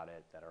passionate about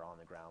it, that are on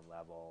the ground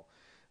level,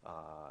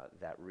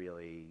 that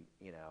really,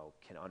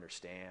 can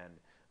understand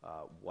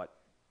what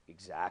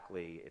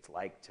exactly it's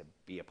like to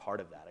be a part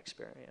of that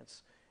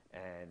experience.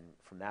 And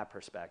from that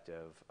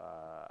perspective,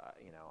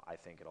 I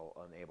think it'll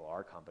enable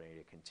our company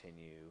to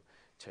continue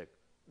to,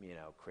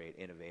 create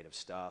innovative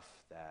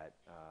stuff that,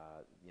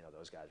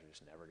 those guys are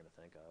just never going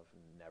to think of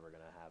and never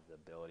going to have the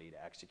ability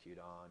to execute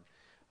on,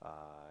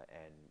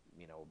 and,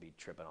 will be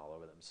tripping all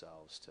over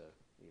themselves to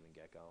even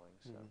get going.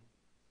 So.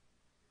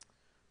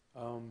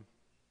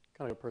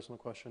 Kind of a personal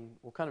question.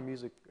 What kind of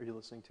music are you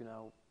listening to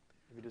now?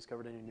 Have you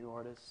discovered any new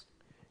artists?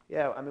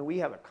 Yeah, I mean, we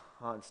have a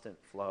constant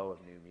flow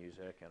of new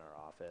music in our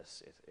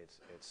office.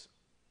 It's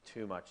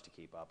too much to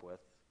keep up with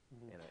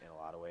in a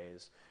lot of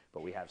ways,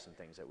 but we have some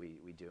things that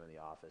we do in the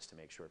office to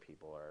make sure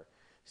people are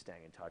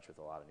staying in touch with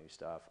a lot of new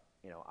stuff.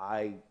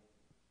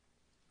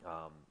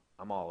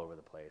 I'm all over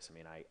the place. I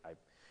mean,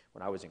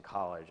 when I was in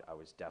college, I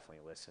was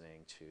definitely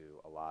listening to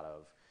a lot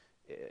of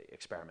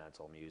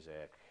experimental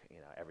music,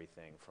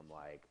 everything from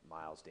like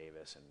Miles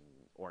Davis and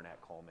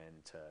Ornette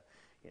Coleman to,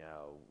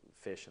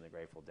 Fish and the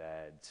Grateful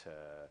Dead to,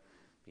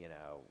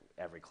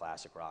 every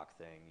classic rock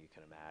thing you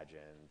can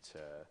imagine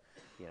to,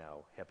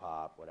 hip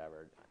hop,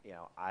 whatever.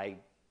 I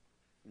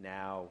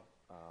now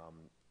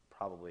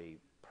probably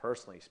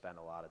personally spend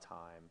a lot of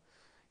time,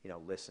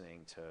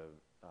 listening to,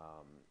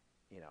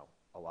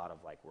 a lot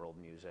of like world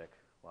music,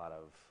 a lot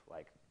of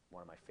like,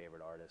 one of my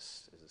favorite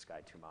artists is this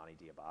guy Tumani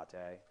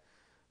Diabate.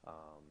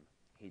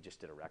 He just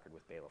did a record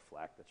with Bela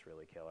Fleck that's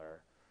really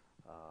killer.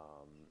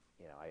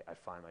 I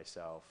find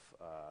myself,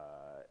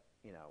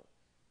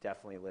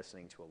 definitely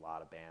listening to a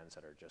lot of bands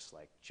that are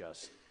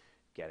just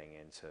getting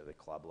into the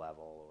club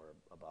level or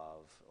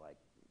above. Like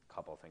a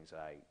couple of things that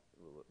I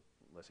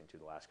listened to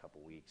the last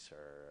couple of weeks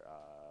are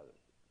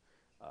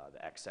the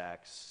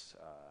XX,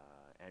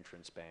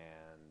 Entrance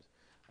Band,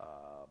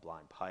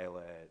 Blind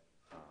Pilot.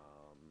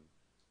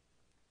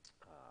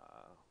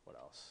 What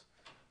else?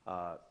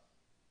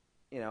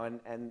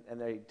 And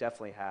they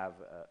definitely have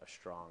a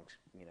strong,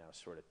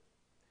 sort of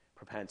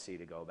propensity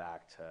to go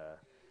back to,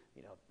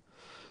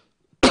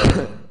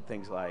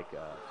 things like,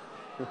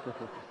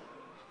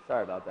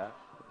 sorry about that.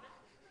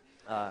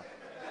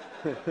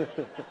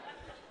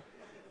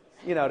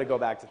 To go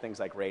back to things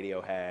like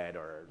Radiohead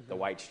or the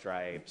White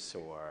Stripes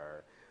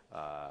or,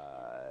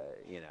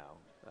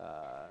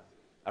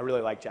 I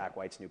really like Jack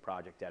White's new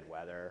project, Dead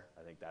Weather.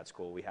 I think that's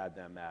cool. We had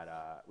them at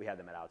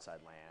Outside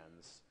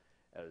Lands.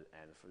 And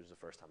it was the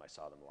first time I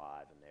saw them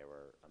live, and they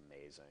were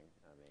amazing.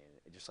 I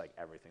mean, just like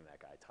everything that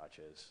guy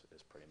touches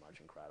is pretty much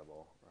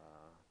incredible,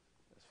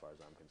 as far as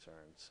I'm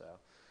concerned. So,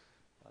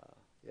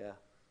 yeah.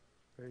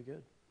 Very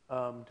good.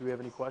 Do we have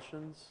any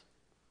questions?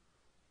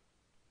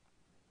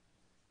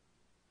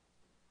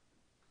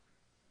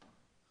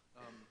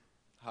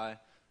 Hi.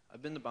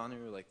 I've been to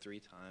Bonnaroo like 3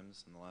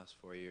 times in the last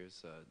 4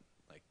 years,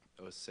 like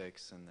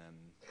 06 and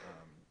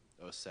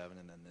then 07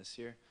 and then this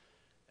year.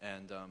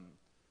 And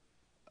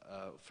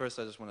first,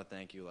 I just want to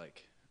thank you.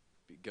 Like,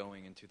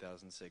 going in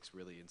 2006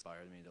 really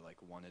inspired me to like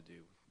want to do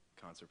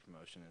concert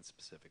promotion and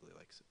specifically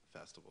like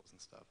festivals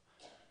and stuff.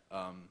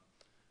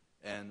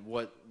 And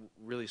what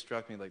really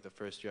struck me like the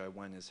first year I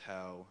went is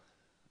how,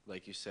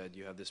 like you said,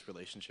 you have this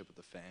relationship with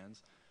the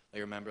fans. I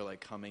remember like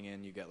coming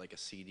in, you get like a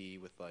CD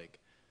with like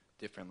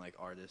different like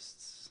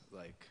artists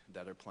like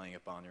that are playing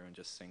at Bonnaroo and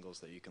just singles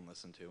that you can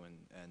listen to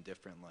and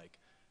different like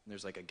And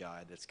there's like a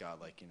guide that's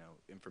got like, you know,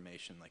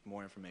 information, like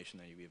more information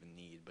than you even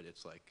need, but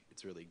it's like,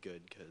 it's really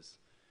good because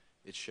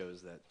it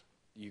shows that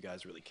you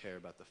guys really care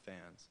about the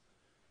fans.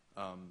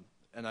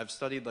 And I've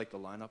studied like the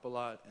lineup a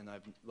lot, and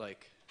I've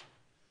like,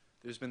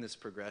 there's been this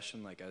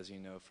progression, like as you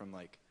know, from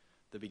like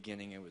the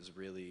beginning it was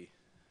really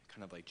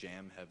kind of like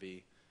jam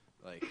heavy,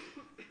 like,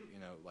 you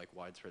know, like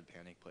Widespread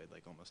Panic played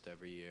like almost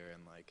every year,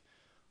 and like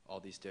all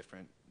these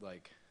different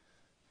like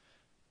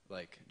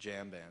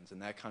jam bands,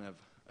 and that kind of,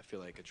 I feel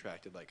like,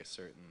 attracted like a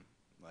certain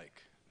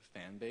like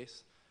fan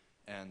base.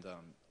 And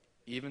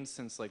even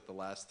since like the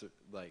last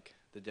like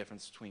the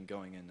difference between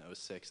going in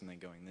 '06 and then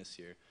going this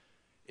year,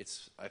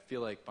 I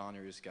feel like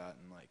Bonnaroo's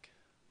gotten like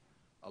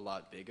a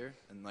lot bigger,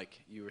 and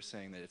like you were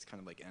saying that it's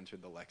kind of like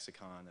entered the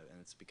lexicon,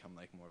 and it's become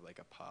like more like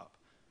a pop,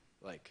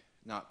 like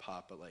not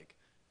pop, but like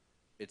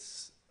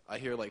I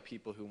hear like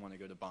people who want to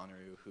go to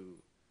Bonnaroo who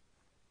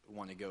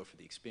want to go for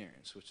the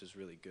experience, which is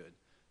really good.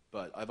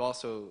 But I've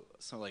also,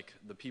 so like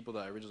the people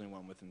that I originally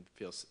went with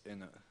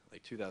in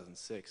like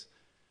 2006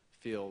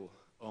 feel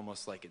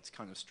almost like it's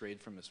kind of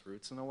strayed from its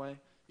roots in a way,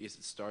 because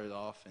it started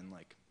off in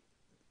like,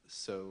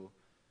 so,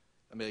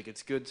 I mean, like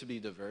it's good to be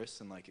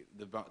diverse, and like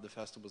the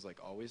festival's like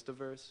always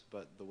diverse,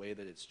 but the way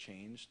that it's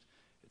changed,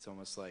 it's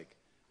almost like,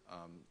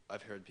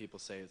 I've heard people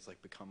say it's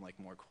like become like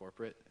more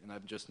corporate, and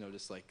I've just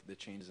noticed like the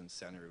changes in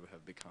Bonnaroo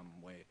have become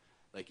way,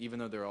 like even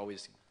though they're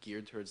always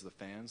geared towards the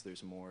fans,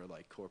 there's more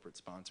like corporate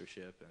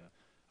sponsorship, and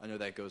I know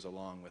that goes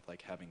along with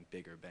like having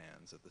bigger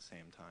bands at the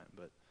same time,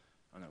 but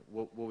I don't know,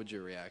 what would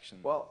your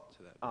reaction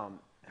to that be?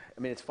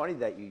 I mean, it's funny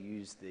that you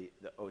use the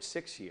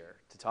 '06 year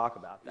to talk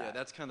about that. Yeah,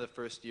 that's kind of the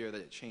first year that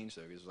it changed,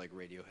 though, because it was like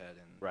Radiohead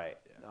and right.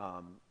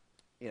 Yeah.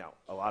 You know,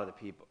 a lot of the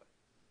people.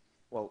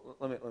 Well,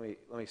 let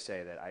me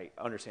say that I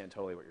understand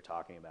totally what you're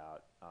talking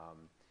about.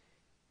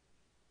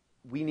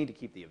 We need to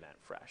keep the event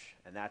fresh,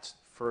 and that's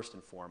first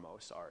and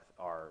foremost our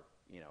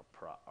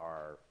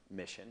our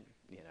mission.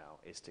 You know,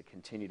 is to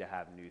continue to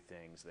have new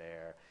things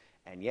there,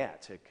 and yeah,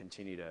 to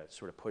continue to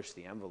sort of push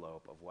the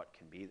envelope of what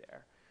can be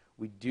there.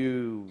 We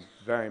do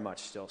very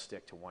much still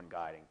stick to one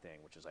guiding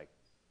thing, which is like,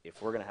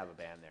 if we're going to have a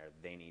band there,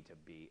 they need to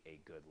be a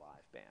good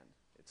live band.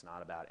 It's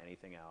not about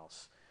anything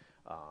else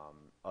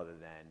other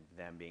than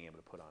them being able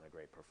to put on a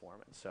great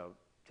performance. So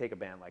take a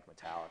band like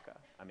Metallica.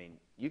 I mean,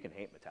 you can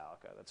hate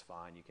Metallica. That's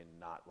fine. You can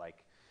not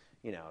like,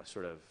 you know,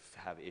 sort of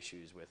have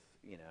issues with,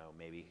 you know,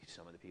 maybe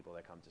some of the people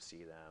that come to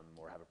see them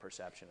or have a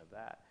perception of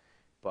that.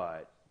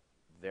 But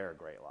they're a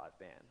great live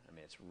band. I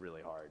mean, it's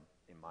really hard,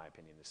 in my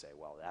opinion, to say,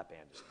 well, that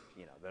band just,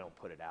 you know, they don't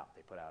put it out.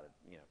 They put out,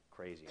 you know,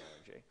 crazy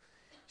energy.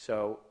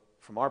 So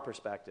from our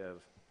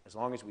perspective, as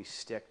long as we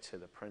stick to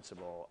the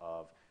principle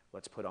of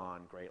let's put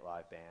on great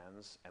live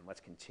bands and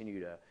let's continue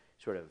to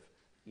sort of,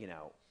 you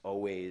know,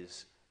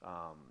 always,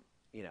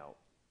 you know,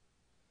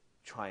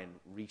 try and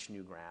reach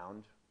new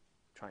ground,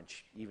 try and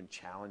even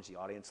challenge the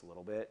audience a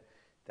little bit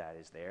that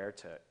is there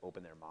to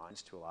open their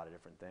minds to a lot of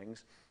different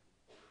things.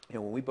 You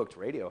know, when we booked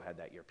Radiohead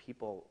that year,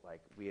 people, like,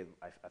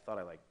 I thought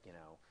I, like, you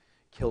know,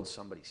 killed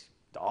somebody's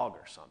dog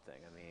or something.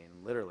 I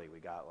mean, literally, we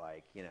got,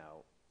 like, you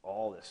know,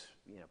 all this,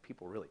 you know,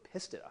 people really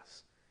pissed at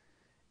us.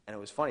 And it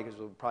was funny because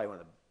it was probably one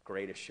of the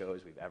greatest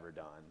shows we've ever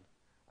done.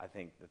 I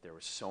think that there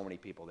were so many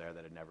people there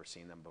that had never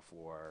seen them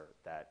before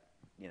that,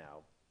 you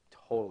know,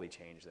 totally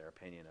changed their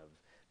opinion of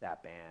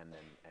that band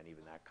and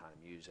even that kind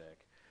of music.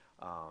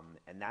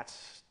 And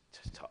that's,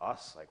 to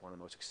us, like, one of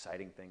the most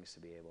exciting things to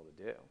be able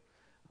to do.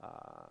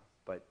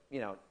 But, you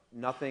know,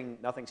 nothing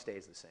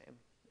stays the same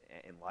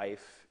in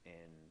life,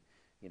 in,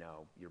 you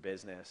know, your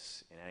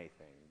business, in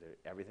anything.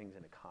 Everything's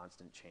in a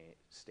constant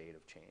state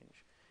of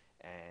change.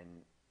 And,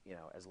 you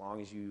know, as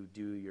long as you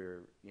do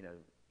you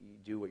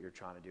do what you're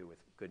trying to do with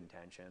good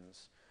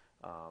intentions,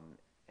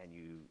 and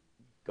you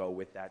go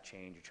with that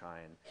change, you try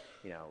and,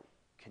 you know,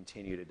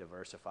 continue to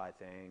diversify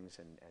things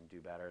and do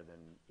better, then,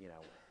 you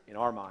know, in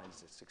our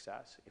minds, it's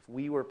success. If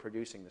we were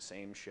producing the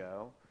same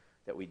show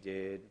that we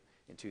did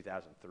in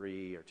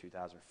 2003 or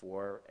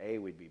 2004, A,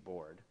 we'd be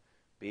bored.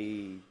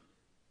 B,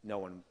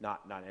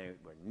 not anywhere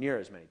near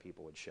as many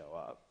people would show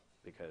up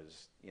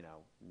because, you know,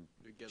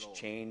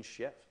 change,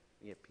 shift.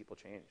 Yeah, people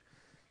change.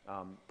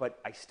 But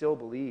I still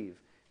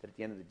believe that at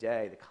the end of the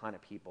day, the kind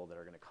of people that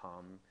are going to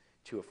come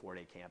to a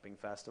 4-day camping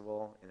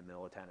festival in the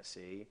middle of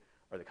Tennessee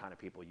are the kind of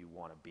people you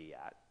want to be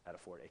at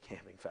a 4-day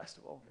camping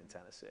festival in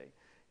Tennessee.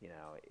 You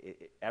know,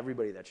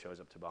 everybody that shows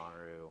up to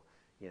Bonnaroo,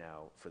 you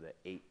know, for the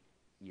 8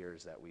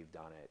 years that we've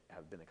done it,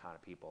 have been the kind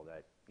of people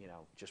that, you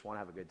know, just want to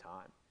have a good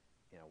time,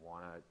 you know,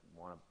 want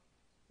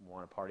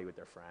to party with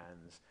their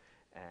friends,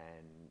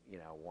 and, you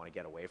know, want to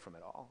get away from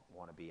it all,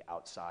 want to be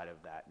outside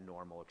of that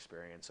normal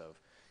experience of,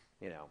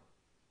 you know,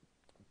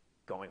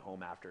 going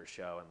home after a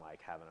show and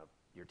like having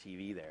your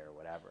TV there or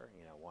whatever,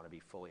 you know, want to be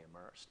fully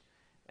immersed.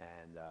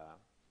 And,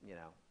 you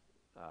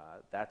know,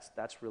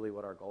 that's really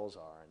what our goals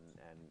are,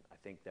 and I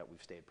think that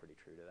we've stayed pretty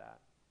true to that.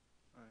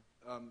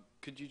 All right.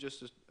 Could you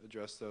just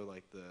address, though,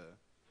 like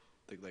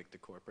the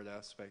corporate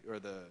aspect, or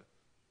the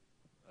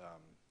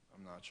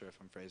I'm not sure if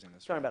I'm phrasing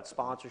this Talking right. about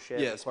sponsorship,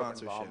 Yeah, corporate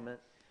sponsorship.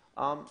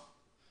 involvement.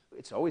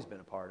 it's always been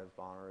a part of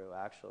Bonnaroo,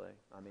 actually.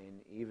 I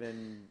mean,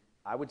 even,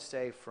 I would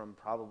say from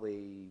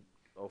probably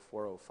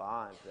 04,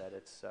 05, that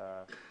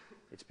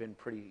it's been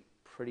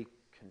pretty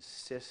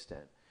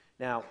consistent.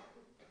 Now,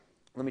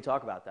 let me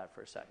talk about that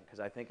for a second, because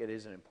I think it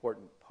is an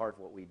important part of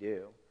what we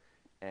do.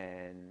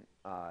 And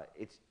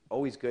it's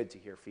always good to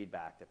hear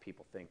feedback that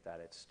people think that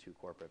it's too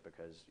corporate,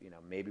 because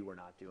maybe we're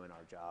not doing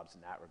our jobs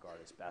in that regard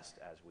as best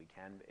as we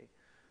can be.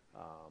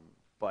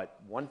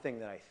 But one thing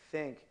that I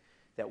think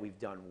that we've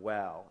done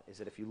well is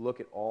that if you look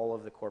at all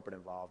of the corporate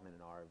involvement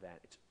in our event,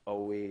 it's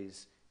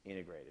always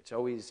integrated. It's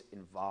always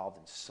involved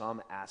in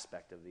some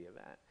aspect of the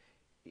event.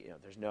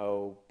 There's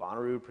no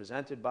Bonnaroo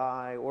presented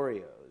by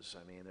Oreos.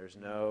 I mean, there's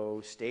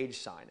no stage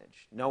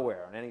signage.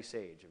 Nowhere on any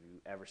stage have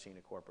you ever seen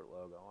a corporate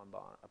logo on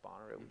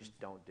Bonnaroo. We just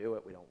don't do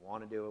it. We don't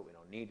want to do it. We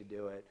don't need to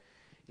do it.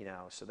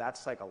 So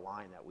that's like a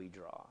line that we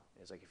draw.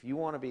 It's like, if you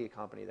want to be a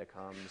company that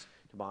comes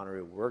to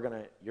Bonnaroo,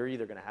 you're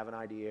either going to have an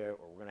idea,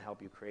 or we're going to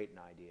help you create an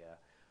idea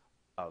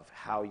of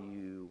how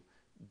you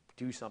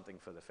do something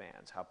for the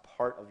fans, how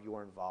part of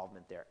your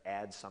involvement there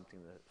adds something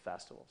to the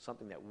festival,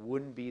 something that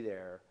wouldn't be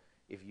there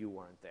if you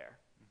weren't there.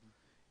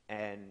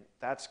 And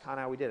that's kind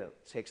of how we did it.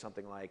 Take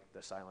something like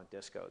the silent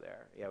disco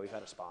there. Yeah, we've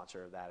had a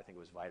sponsor of that. I think it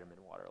was Vitamin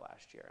Water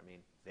last year. I mean,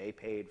 they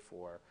paid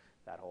for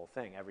that whole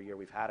thing. Every year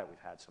we've had it,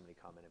 we've had somebody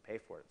come in and pay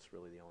for it. It's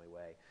really the only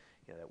way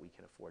that we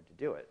can afford to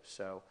do it.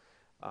 So,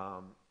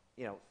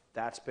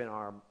 that's been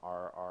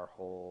our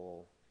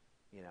whole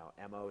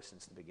MO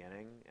since the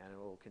beginning, and it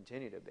will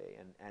continue to be.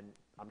 And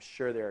I'm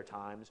sure there are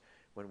times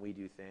when we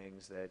do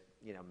things that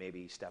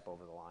maybe step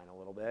over the line a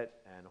little bit,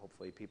 and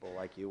hopefully people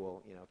like you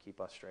will keep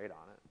us straight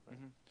on it.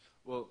 Mm-hmm.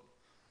 Well,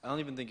 I don't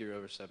even think you're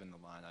overstepping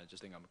the line. I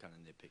just think I'm kind of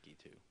nitpicky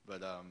too.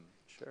 But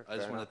sure, I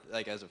just want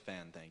to, as a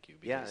fan, thank you,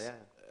 because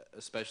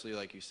especially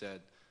like you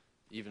said,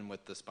 even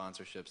with the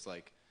sponsorships,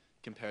 like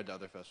compared to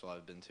other festivals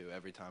I've been to,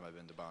 every time I've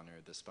been to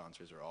Bonnaroo, the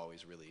sponsors are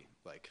always really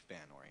like fan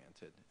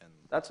oriented, and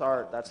that's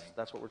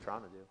what we're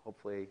trying to do.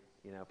 Hopefully,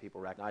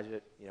 people recognize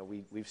it.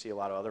 We see a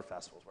lot of other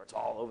festivals where it's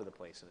all over the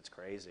place and it's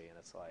crazy, and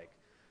it's like,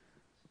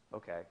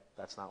 okay,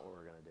 that's not what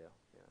we're gonna do.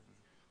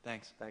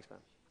 Thanks, man.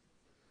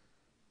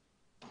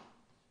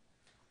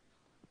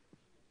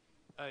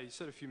 You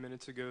said a few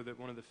minutes ago that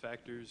one of the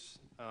factors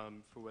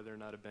for whether or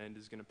not a band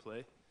is going to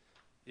play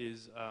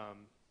is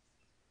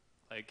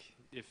like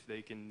if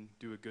they can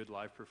do a good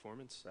live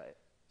performance. Right.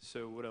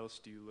 So what else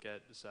do you look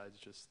at besides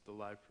just the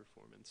live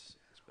performance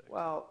aspect?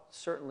 Well,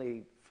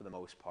 certainly for the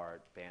most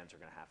part, bands are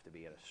going to have to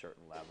be at a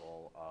certain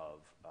level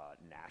of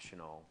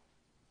national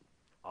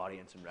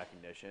audience and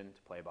recognition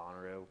to play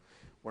Bonnaroo.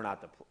 We're not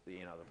the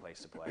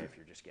place to play if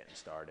you're just getting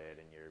started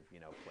and you're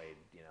played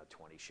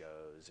 20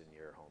 shows in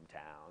your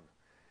hometown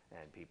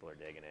and people are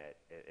digging it.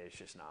 It's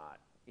just not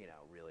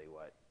really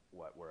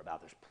what we're about.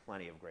 There's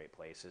plenty of great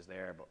places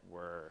there, but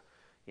we're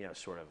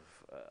sort of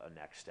a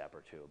next step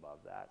or two above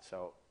that.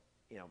 So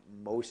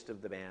most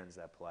of the bands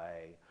that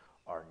play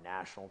are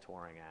national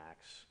touring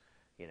acts,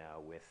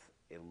 with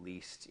at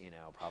least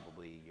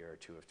probably a year or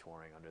two of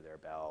touring under their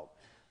belt.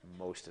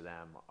 Most of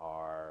them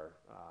are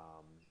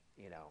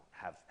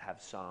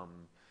have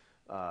some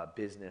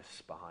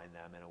business behind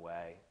them in a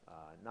way.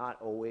 Not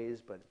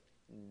always, but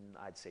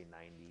I'd say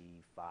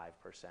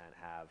 95%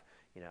 have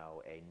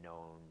a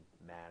known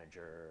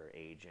manager,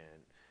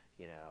 agent,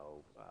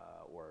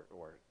 or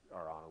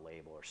are on a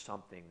label or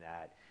something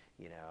that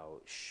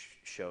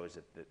shows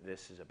that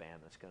this is a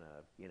band that's going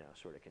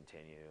to sort of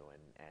continue,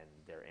 and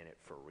they're in it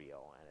for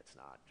real, and it's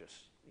not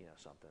just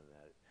something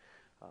that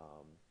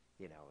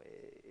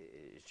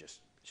is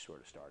just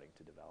sort of starting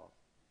to develop.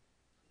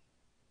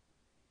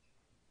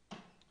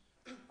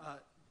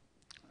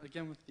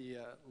 Again, with the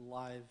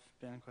live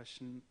band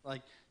question,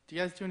 like, do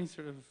you guys do any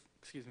sort of,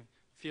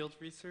 field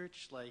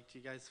research? Like, do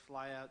you guys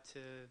fly out to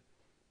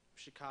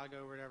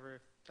Chicago or whatever,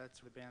 if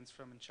that's where the band's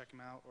from, and check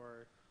them out,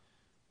 or?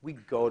 We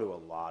go to a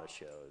lot of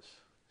shows,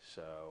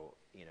 so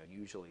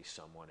usually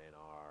someone in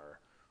our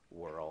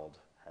world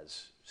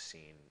has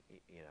seen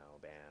a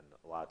band.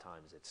 A lot of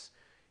times it's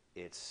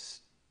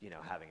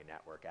having a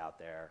network out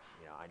there.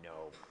 I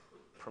know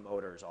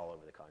promoters all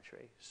over the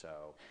country,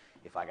 so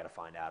if I got to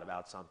find out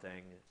about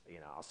something,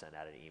 I'll send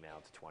out an email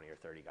to 20 or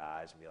 30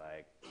 guys and be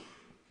like,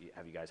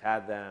 have you guys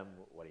had them?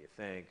 What do you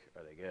think?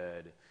 Are they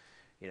good?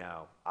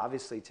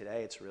 Obviously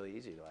today it's really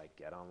easy to like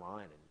get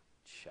online and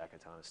check a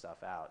ton of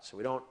stuff out. So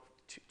we don't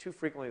too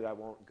frequently. I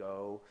won't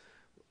go.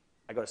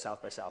 I go to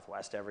South by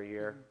Southwest every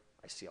year.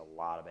 I see a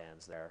lot of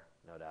bands there,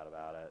 no doubt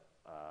about it.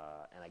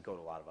 And I go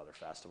to a lot of other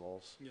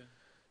festivals. Yeah.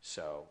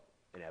 So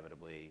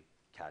inevitably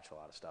catch a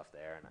lot of stuff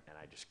there, and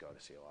I just go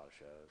to see a lot of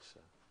shows. So.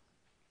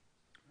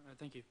 All right,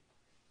 thank you.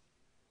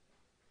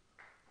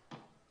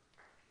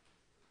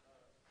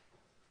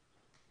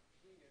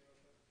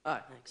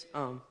 Thanks.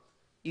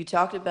 You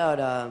talked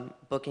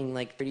about booking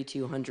like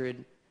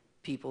 3,200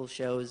 people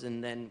shows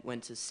and then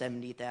went to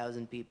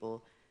 70,000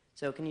 people.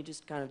 So can you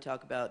just kind of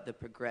talk about the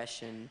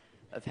progression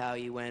of how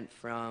you went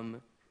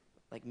from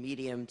like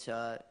medium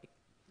to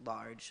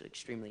large,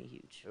 extremely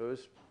huge?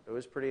 It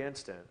was pretty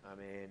instant. I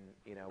mean,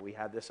 we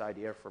had this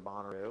idea for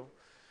Bonnaroo.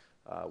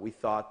 We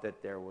thought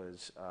that there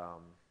was,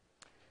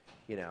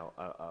 you know,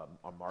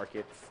 a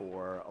market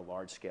for a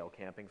large-scale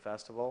camping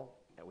festival,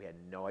 and we had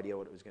no idea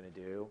what it was going to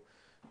do.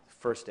 The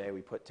first day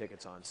we put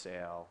tickets on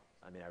sale.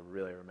 I mean, I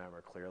really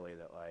remember clearly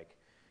that, like,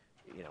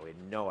 you know, we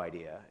had no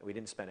idea. We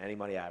didn't spend any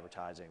money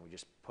advertising. We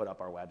just put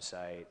up our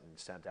website and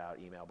sent out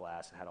email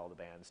blasts and had all the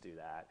bands do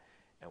that.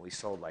 And we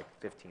sold like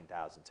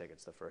 15,000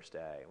 tickets the first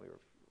day, and we were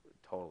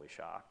totally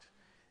shocked.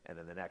 And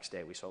then the next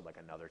day we sold like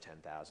another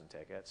 10,000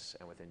 tickets,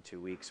 and within 2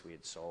 weeks we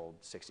had sold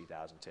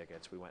 60,000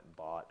 tickets. We went and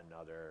bought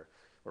another,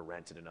 or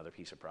rented another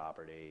piece of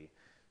property,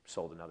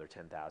 sold another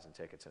 10,000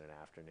 tickets in an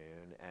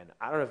afternoon. And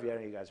I don't know if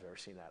any of you guys have ever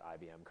seen that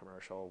IBM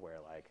commercial where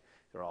like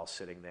they're all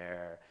sitting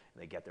there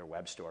and they get their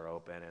web store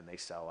open and they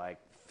sell like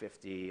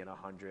 50 and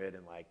 100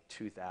 and like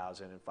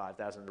 2,000 and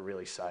 5,000. They're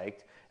really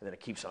psyched, and then it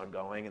keeps on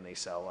going and they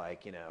sell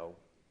like, you know,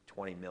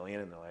 20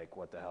 million, and they're like,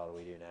 what the hell do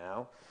we do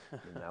now?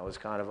 And that was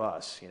kind of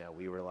us. You know,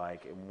 we were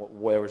like,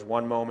 there was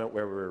one moment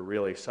where we were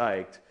really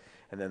psyched,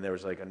 and then there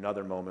was like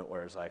another moment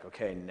where it's like,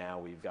 okay, now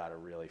we've got to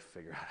really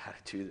figure out how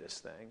to do this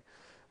thing.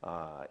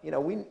 You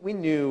know, we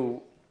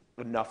knew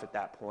enough at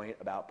that point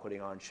about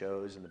putting on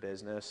shows in the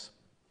business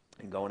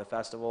and going to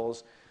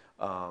festivals,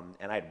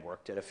 and I'd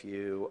worked at a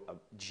few,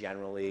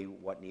 generally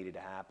what needed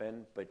to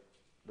happen, but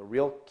the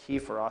real key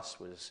for us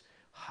was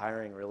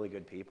hiring really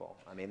good people.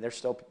 I mean, there's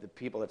still the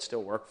people that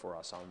still work for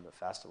us on the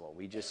festival.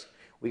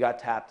 We got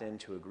tapped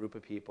into a group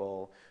of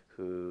people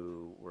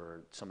who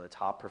were some of the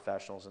top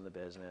professionals in the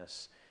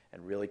business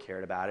and really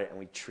cared about it, and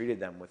we treated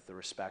them with the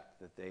respect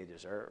that they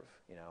deserve.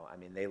 You know, I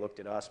mean, they looked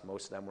at us.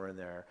 Most of them were in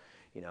their,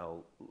 you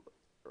know,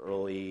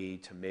 early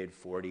to mid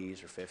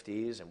 40s or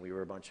 50s, and we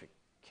were a bunch of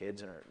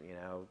kids in our, you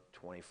know,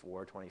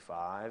 24,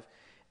 25,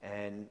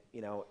 and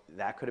you know,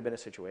 that could have been a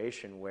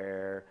situation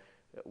where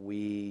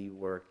we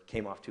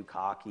came off too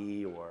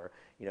cocky, or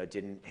you know,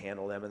 didn't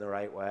handle them in the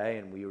right way,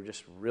 and we were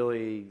just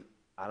really,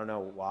 I don't know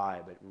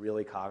why, but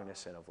really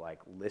cognizant of like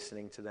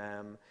listening to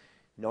them,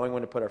 knowing when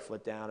to put our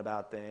foot down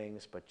about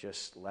things, but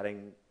just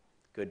letting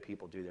good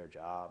people do their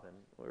job, and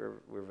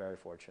we're very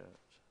fortunate.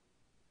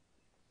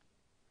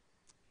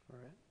 All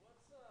right.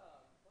 What's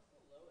the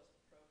lowest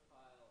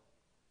profile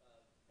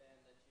band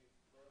that you've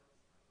booked,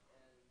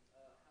 and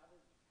how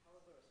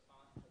was the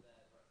response to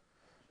that?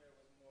 I'm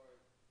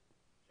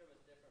sure it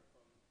was different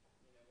from,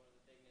 you know, one of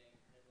the big name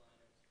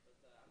headliners,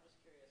 but I'm just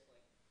curious,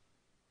 like,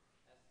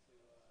 as to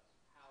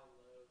how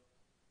low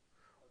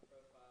a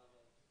profile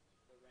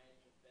the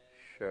range of bands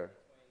Sure.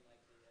 between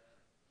like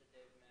the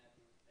Dave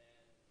Matthews Band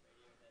and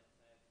Radiohead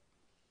type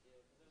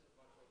deal, because there's a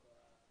bunch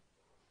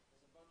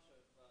of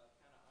kind of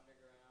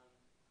underground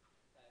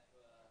type.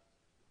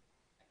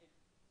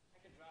 I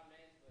could drop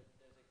names, but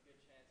there's a good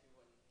chance you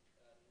wouldn't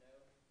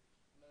know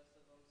most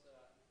of them. So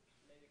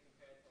maybe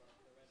compared to like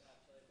the Red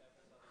Hot Chili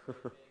Peppers, how they're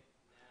really big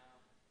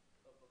now,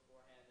 but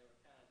beforehand they were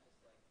kind of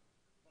just like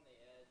on the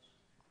edge.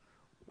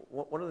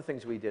 One of the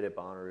things we did at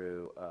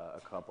Bonnaroo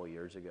a couple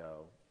years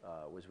ago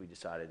was we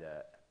decided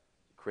to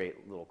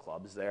create little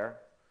clubs there.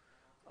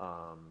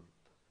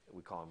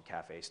 We call them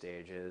cafe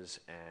stages,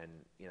 and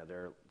you know,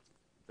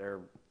 they're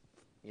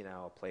you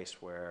know, a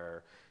place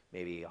where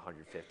maybe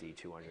 150,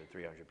 200,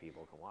 300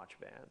 people can watch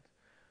a band.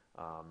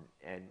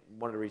 And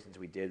one of the reasons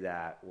we did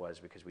that was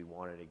because we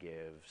wanted to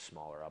give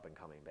smaller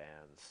up-and-coming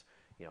bands,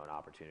 you know, an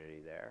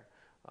opportunity there.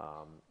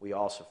 We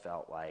also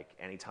felt like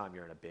anytime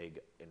you're in a big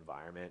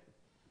environment,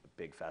 a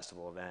big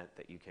festival event,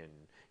 that you can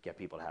get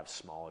people to have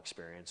small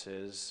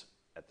experiences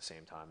at the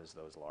same time as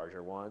those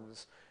larger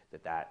ones,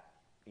 that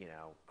you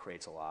know,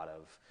 creates a lot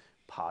of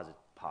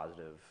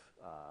positive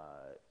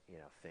you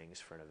know, things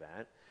for an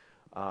event.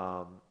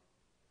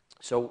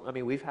 So, I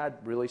mean, we've had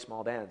really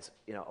small bands.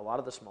 You know, a lot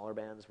of the smaller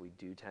bands we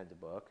do tend to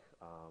book,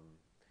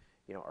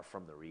 you know, are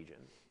from the region.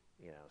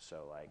 You know,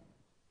 so like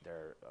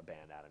they're a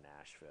band out of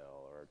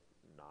Nashville or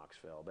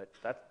Knoxville, but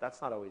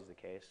that's not always the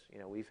case. You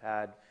know, we've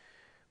had,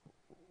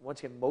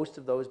 once again, most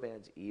of those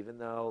bands, even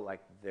though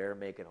like they're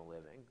making a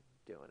living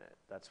doing it,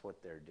 that's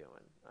what they're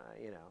doing.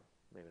 You know,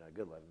 maybe not a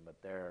good living,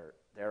 but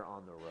they're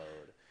on the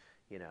road.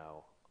 You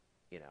know,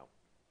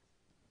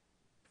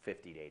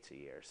 50 dates a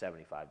year,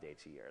 75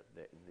 dates a year.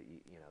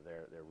 You know,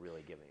 they're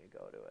really giving a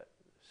go to it.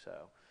 So,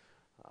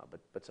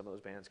 but some of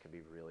those bands can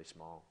be really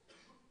small,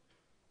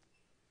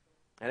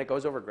 and it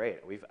goes over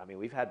great.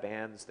 We've had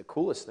bands. The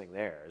coolest thing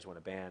there is when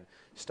a band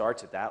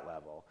starts at that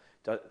level,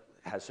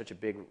 has such a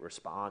big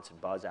response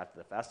and buzz after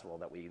the festival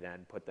that we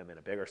then put them in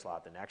a bigger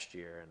slot the next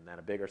year, and then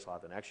a bigger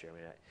slot the next year. I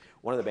mean,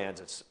 one of the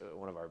bands that's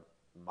one of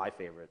my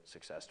favorite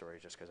success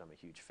stories, just because I'm a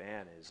huge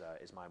fan, is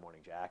My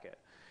Morning Jacket.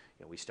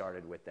 You know, we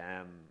started with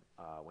them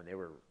when they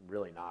were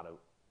really not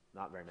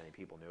very many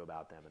people knew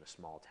about them in a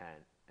small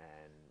tent,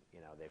 and you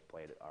know, they've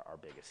played our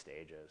biggest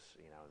stages.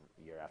 You know,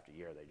 and year after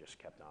year they just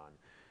kept on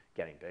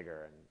getting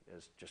bigger, and it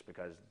was just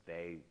because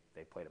they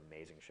played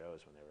amazing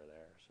shows when they were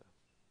there. So.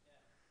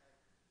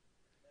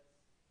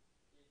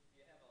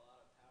 You have a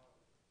lot of power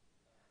with,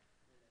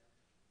 you know,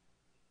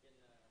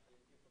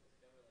 getting people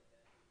discovered like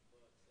that who you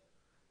book. So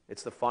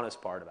It's the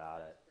funnest part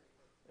about it. that's pretty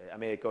cool. I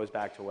mean, it goes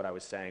back to what I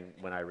was saying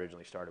when I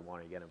originally started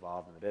wanting to get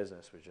involved in the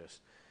business, was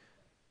just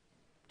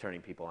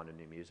turning people onto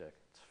new music.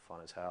 It's fun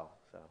as hell.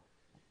 So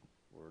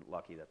we're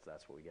lucky that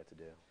that's what we get to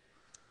do.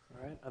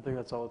 All right. I think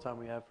that's all the time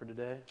we have for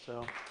today.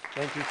 So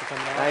thank you for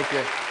coming out. Thank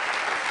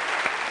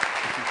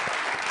you.